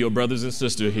to your brothers and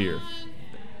sisters here.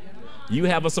 You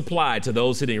have a supply to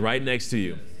those sitting right next to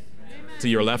you, to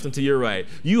your left and to your right.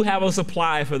 You have a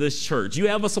supply for this church. You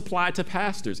have a supply to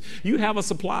pastors. You have a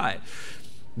supply.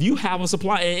 You have a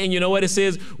supply. And you know what it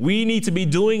says? We need to be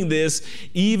doing this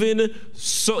even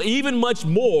much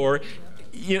more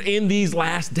in these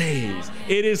last days.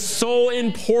 It is so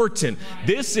important.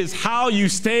 This is how you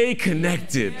stay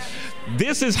connected.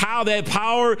 This is how that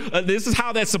power, this is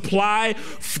how that supply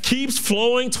keeps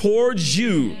flowing towards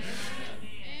you.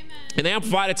 And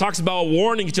Amplified, it talks about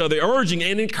warning each other, urging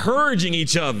and encouraging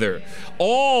each other,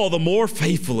 all the more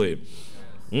faithfully.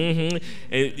 And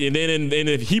then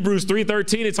in Hebrews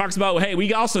 3:13, it talks about, hey,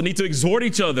 we also need to exhort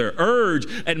each other, urge,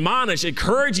 admonish,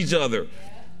 encourage each other,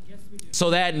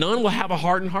 so that none will have a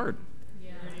hardened heart.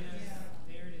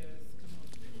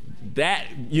 That,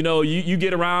 you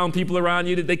get around people around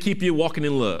you, that they keep you walking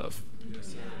in love.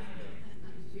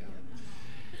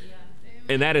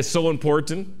 And that is so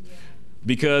important,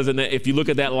 because if you look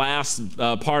at that last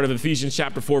part of Ephesians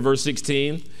chapter 4, verse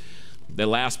 16, the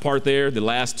last part there, the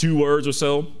last two words or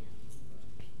so,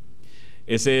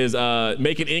 it says,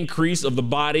 make an increase of the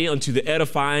body unto the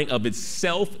edifying of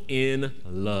itself in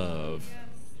love.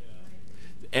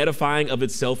 Edifying of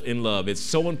itself in love. It's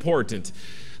so important.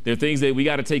 There are things that we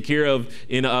got to take care of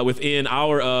within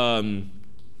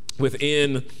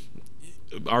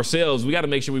ourselves. We got to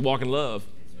make sure we walk in love.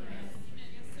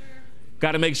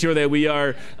 Got to make sure that we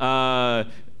are,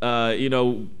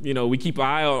 we keep an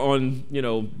eye on,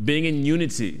 being in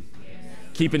unity,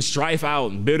 keeping strife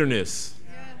out and bitterness.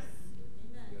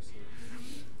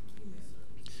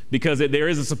 Because there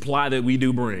is a supply that we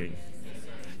do bring,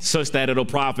 such that it'll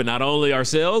profit not only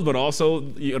ourselves, but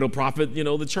also it'll profit,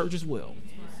 the church as well.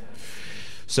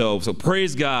 So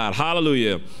praise God.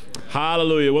 Hallelujah.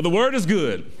 Hallelujah. Well, the word is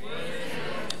good.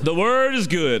 The word is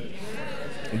good.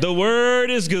 The word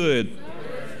is good.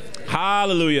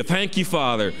 Hallelujah. Thank you,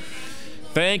 Father.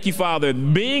 Thank you, Father.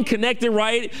 Being connected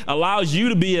right allows you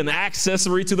to be an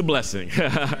accessory to the blessing.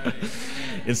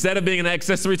 Instead of being an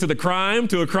accessory to a crime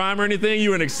or anything,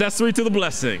 you're an accessory to the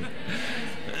blessing.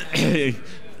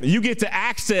 You get to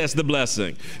access the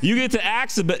blessing. You get to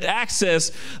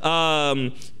access,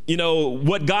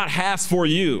 what God has for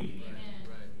you.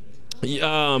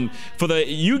 You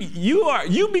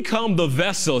become the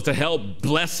vessel to help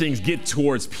blessings get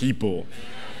towards people,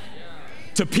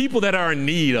 to people that are in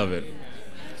need of it.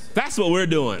 That's what we're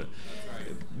doing.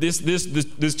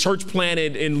 This church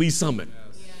planted in Lee Summit.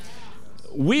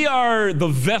 We are the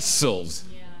vessels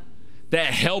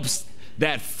that helps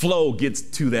that flow gets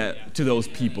to those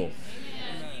people.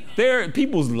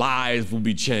 People's lives will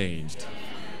be changed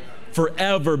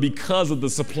forever because of the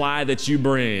supply that you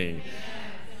bring.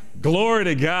 Glory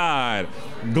to God.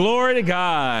 Glory to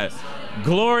God.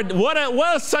 Glory.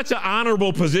 What such an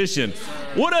honorable position.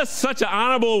 What such an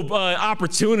honorable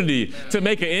opportunity to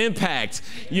make an impact,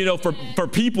 for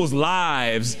people's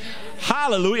lives.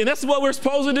 Hallelujah. And that's what we're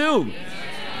supposed to do.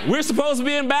 We're supposed to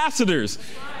be ambassadors.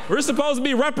 We're supposed to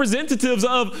be representatives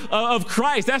of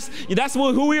Christ. That's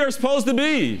who we are supposed to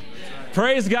be.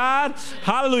 Praise God.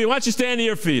 Hallelujah. Why don't you stand to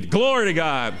your feet? Glory to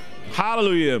God.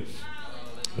 Hallelujah.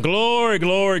 Glory,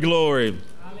 glory, glory.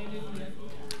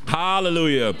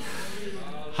 Hallelujah.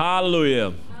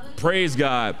 Hallelujah. Praise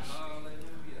God.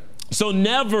 So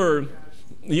never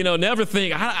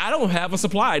think, I don't have a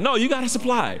supply. No, you got a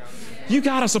supply. You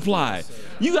got a supply.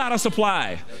 You got a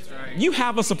supply. You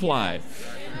have a supply.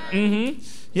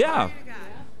 Yeah.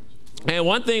 And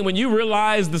one thing, when you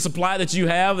realize the supply that you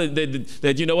have,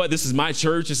 that you know what, this is my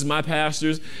church, this is my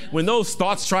pastors, when those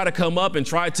thoughts try to come up and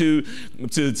try to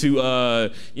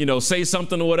say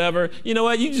something or whatever, you know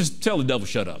what, you just tell the devil,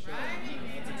 shut up.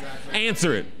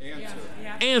 Answer it.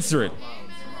 Answer it.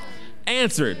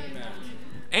 Answer it.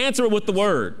 Answer it with the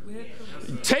word.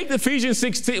 Take Ephesians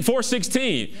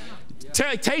 4:16.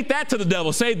 Take that to the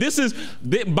devil. Say, this is,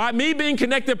 by me being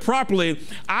connected properly,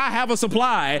 I have a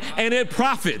supply and it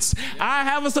profits. I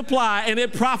have a supply and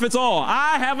it profits all.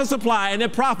 I have a supply and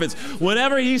it profits.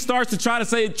 Whenever he starts to try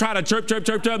to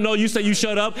chirp, no, you say, you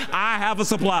shut up. I have a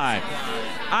supply.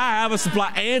 I have a supply.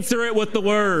 Answer it with the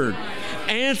word.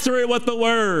 Answer it with the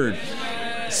word.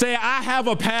 Say, I have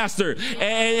a pastor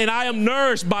and I am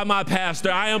nourished by my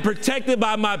pastor. I am protected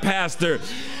by my pastor.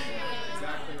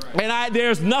 And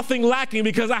there's nothing lacking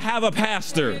because I have a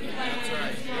pastor.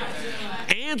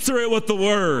 Answer it with the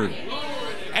word.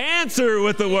 Answer it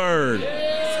with the word.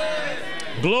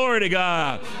 Glory to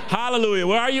God. Hallelujah.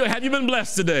 Where are you? Have you been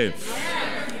blessed today?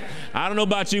 I don't know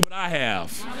about you, but I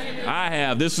have. I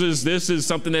have. This is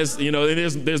something that's,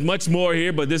 there's much more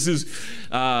here, but this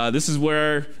is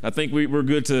where I think we're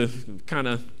good to kind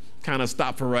of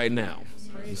stop for right now.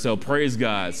 So praise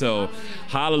God. So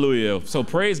hallelujah. So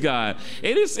praise God.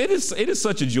 It is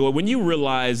such a joy when you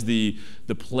realize the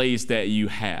place that you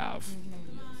have.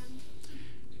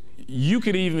 You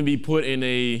could even be put in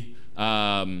a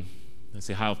let's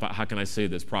see, how can I say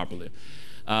this properly?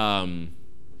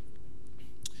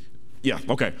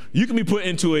 You can be put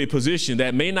into a position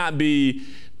that may not be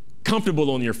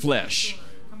comfortable on your flesh.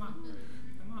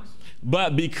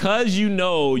 But because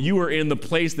you are in the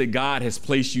place that God has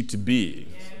placed you to be,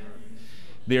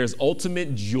 there's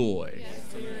ultimate joy.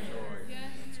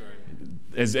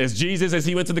 As Jesus, as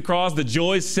he went to the cross, the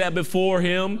joy set before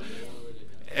him.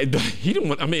 He didn't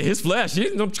want, his flesh, he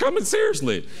didn't come in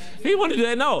seriously. He wanted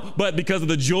to know. But because of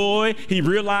the joy, he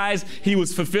realized he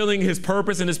was fulfilling his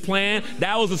purpose and his plan.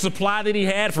 That was the supply that he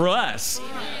had for us.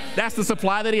 That's the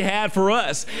supply that he had for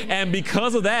us. And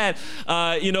because of that,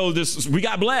 we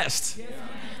got blessed.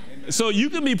 So you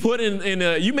can be put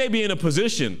you may be in a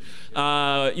position,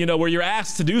 where you're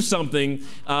asked to do something,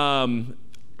 and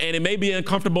it may be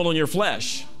uncomfortable on your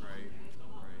flesh.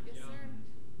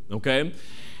 Okay?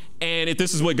 And if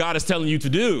this is what God is telling you to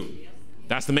do,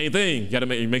 that's the main thing. You got to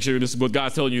make sure this is what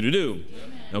God's telling you to do.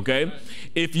 Okay?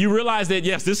 If you realize that,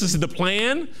 yes, this is the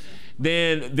plan,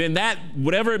 then that,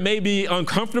 whatever it may be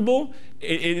uncomfortable,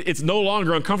 it's no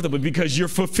longer uncomfortable because you're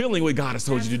fulfilling what God has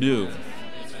told you to do.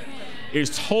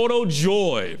 It's total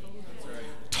joy.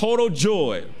 Total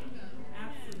joy.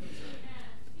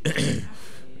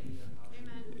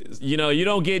 You know, you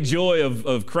don't get joy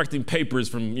of correcting papers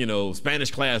from, you know,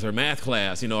 Spanish class or math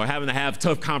class, you know, or having to have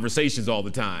tough conversations all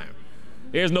the time.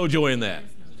 There's no joy in that.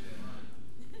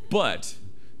 But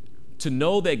to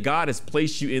know that God has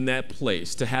placed you in that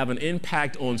place, to have an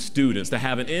impact on students, to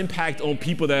have an impact on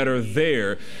people that are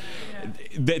there,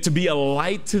 that to be a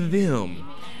light to them,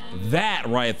 that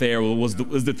right there was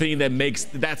the thing that makes,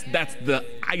 that's the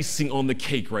icing on the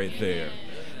cake right there.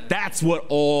 That's what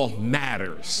all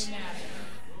matters.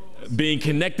 Being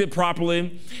connected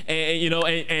properly, and you know,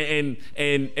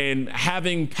 and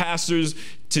having pastors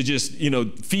to just, you know,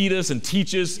 feed us and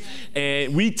teach us,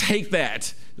 and we take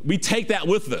that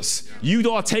with us. You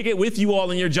all take it with you all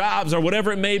in your jobs or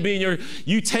whatever it may be.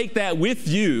 You take that with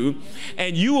you,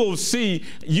 and you'll see,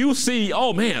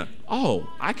 oh man, oh,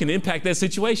 I can impact that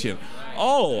situation.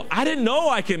 Oh, I didn't know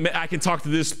I can talk to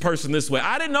this person this way.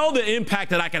 I didn't know the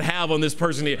impact that I could have on this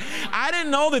person here. I didn't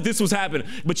know that this was happening.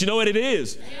 But you know what it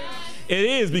is? It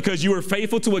is because you were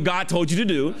faithful to what God told you to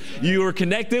do. You were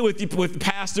connected with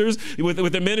pastors,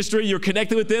 with the ministry. You're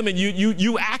connected with them, and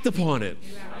you act upon it.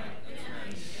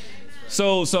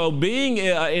 So being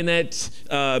in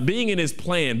His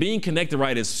plan, being connected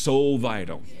right is so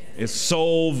vital. It's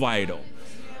so vital.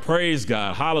 Praise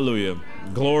God. Hallelujah.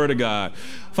 Glory to God.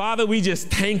 Father, we just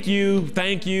thank you. We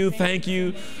thank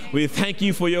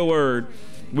you for your word.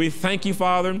 We thank you,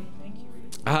 Father.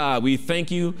 We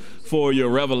thank you for your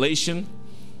revelation.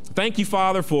 Thank you,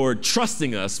 Father, for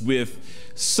trusting us with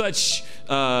such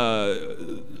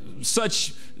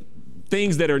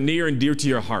things that are near and dear to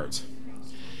your heart.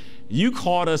 You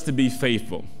called us to be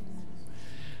faithful.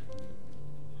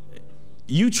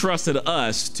 You trusted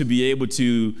us to be able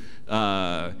to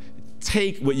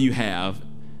take what you have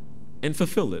and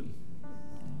fulfill it.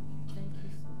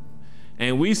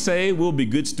 And we say we'll be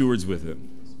good stewards with it.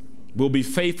 We'll be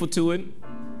faithful to it.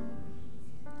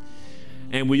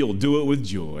 And we'll do it with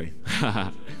joy.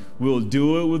 We'll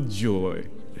do it with joy.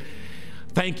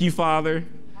 Thank you, Father.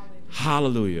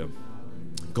 Hallelujah.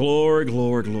 Glory,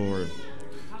 glory, glory.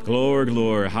 Glory,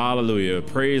 glory. Hallelujah.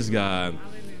 Praise God.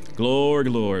 Glory,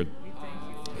 glory.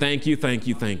 Thank you,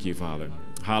 Father.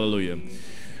 Hallelujah.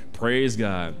 Praise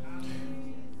God.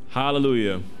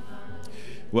 Hallelujah.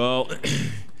 Well,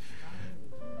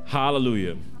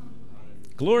 hallelujah.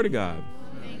 Glory to God.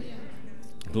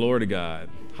 Glory to God.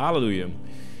 Hallelujah.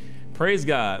 Praise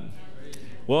God.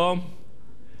 Well,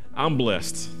 I'm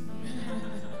blessed.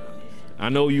 I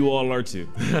know you all are too.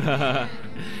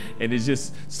 And it's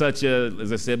just such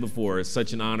as I said before, it's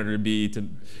such an honor to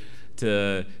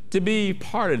be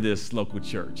part of this local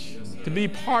church, to be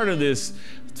part of this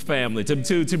family,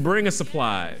 to bring a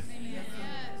supply.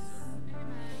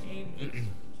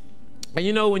 And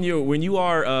you know, when you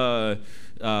are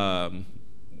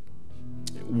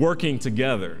working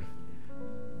together,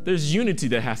 there's unity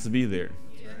that has to be there.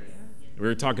 We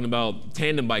were talking about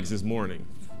tandem bikes this morning,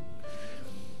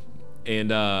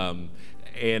 and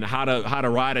how to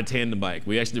ride a tandem bike.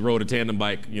 We actually rode a tandem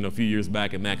bike, you know, a few years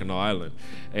back at Mackinac Island,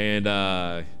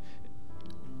 and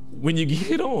when you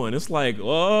get on, it's like,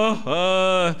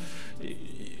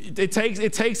 it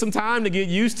takes some time to get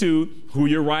used to who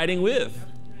you're riding with.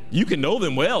 You can know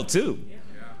them well too,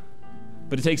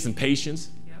 but it takes some patience.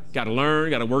 Got to learn,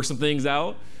 got to work some things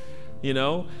out, you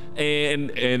know.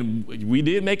 And we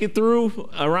did make it through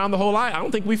around the whole line. I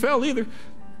don't think we fell either.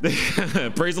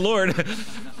 Praise the Lord.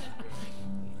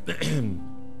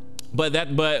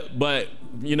 But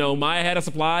you know, Maya had a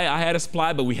supply, I had a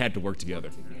supply, but we had to work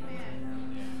together.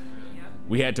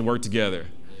 We had to work together.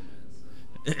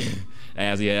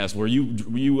 As he asked, were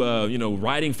you know,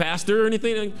 riding faster or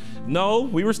anything? No,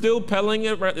 we were still pedaling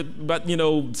it, but you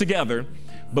know, together.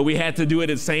 But we had to do it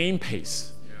at the same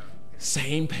pace.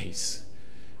 Same pace.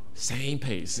 Same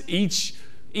pace. Each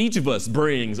of us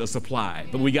brings a supply,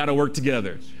 but we got to work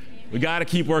together. We got to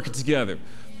keep working together.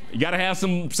 You got to have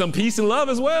some peace and love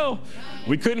as well.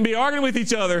 We couldn't be arguing with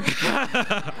each other.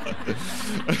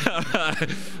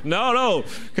 No,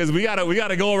 because we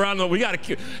gotta go around.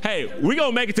 Hey, we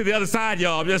gonna make it to the other side,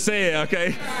 y'all. I'm just saying,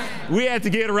 okay. We had to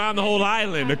get around the whole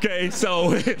island, okay.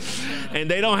 So, and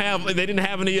they didn't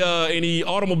have any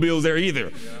automobiles there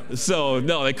either. So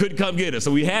no, they couldn't come get us.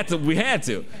 So we had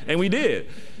to, and we did.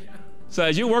 So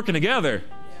as you're working together,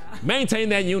 maintain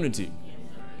that unity.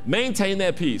 Maintain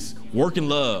that peace. Work in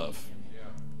love.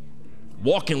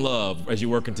 Walk in love as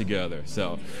you're working together.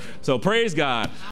 So praise God.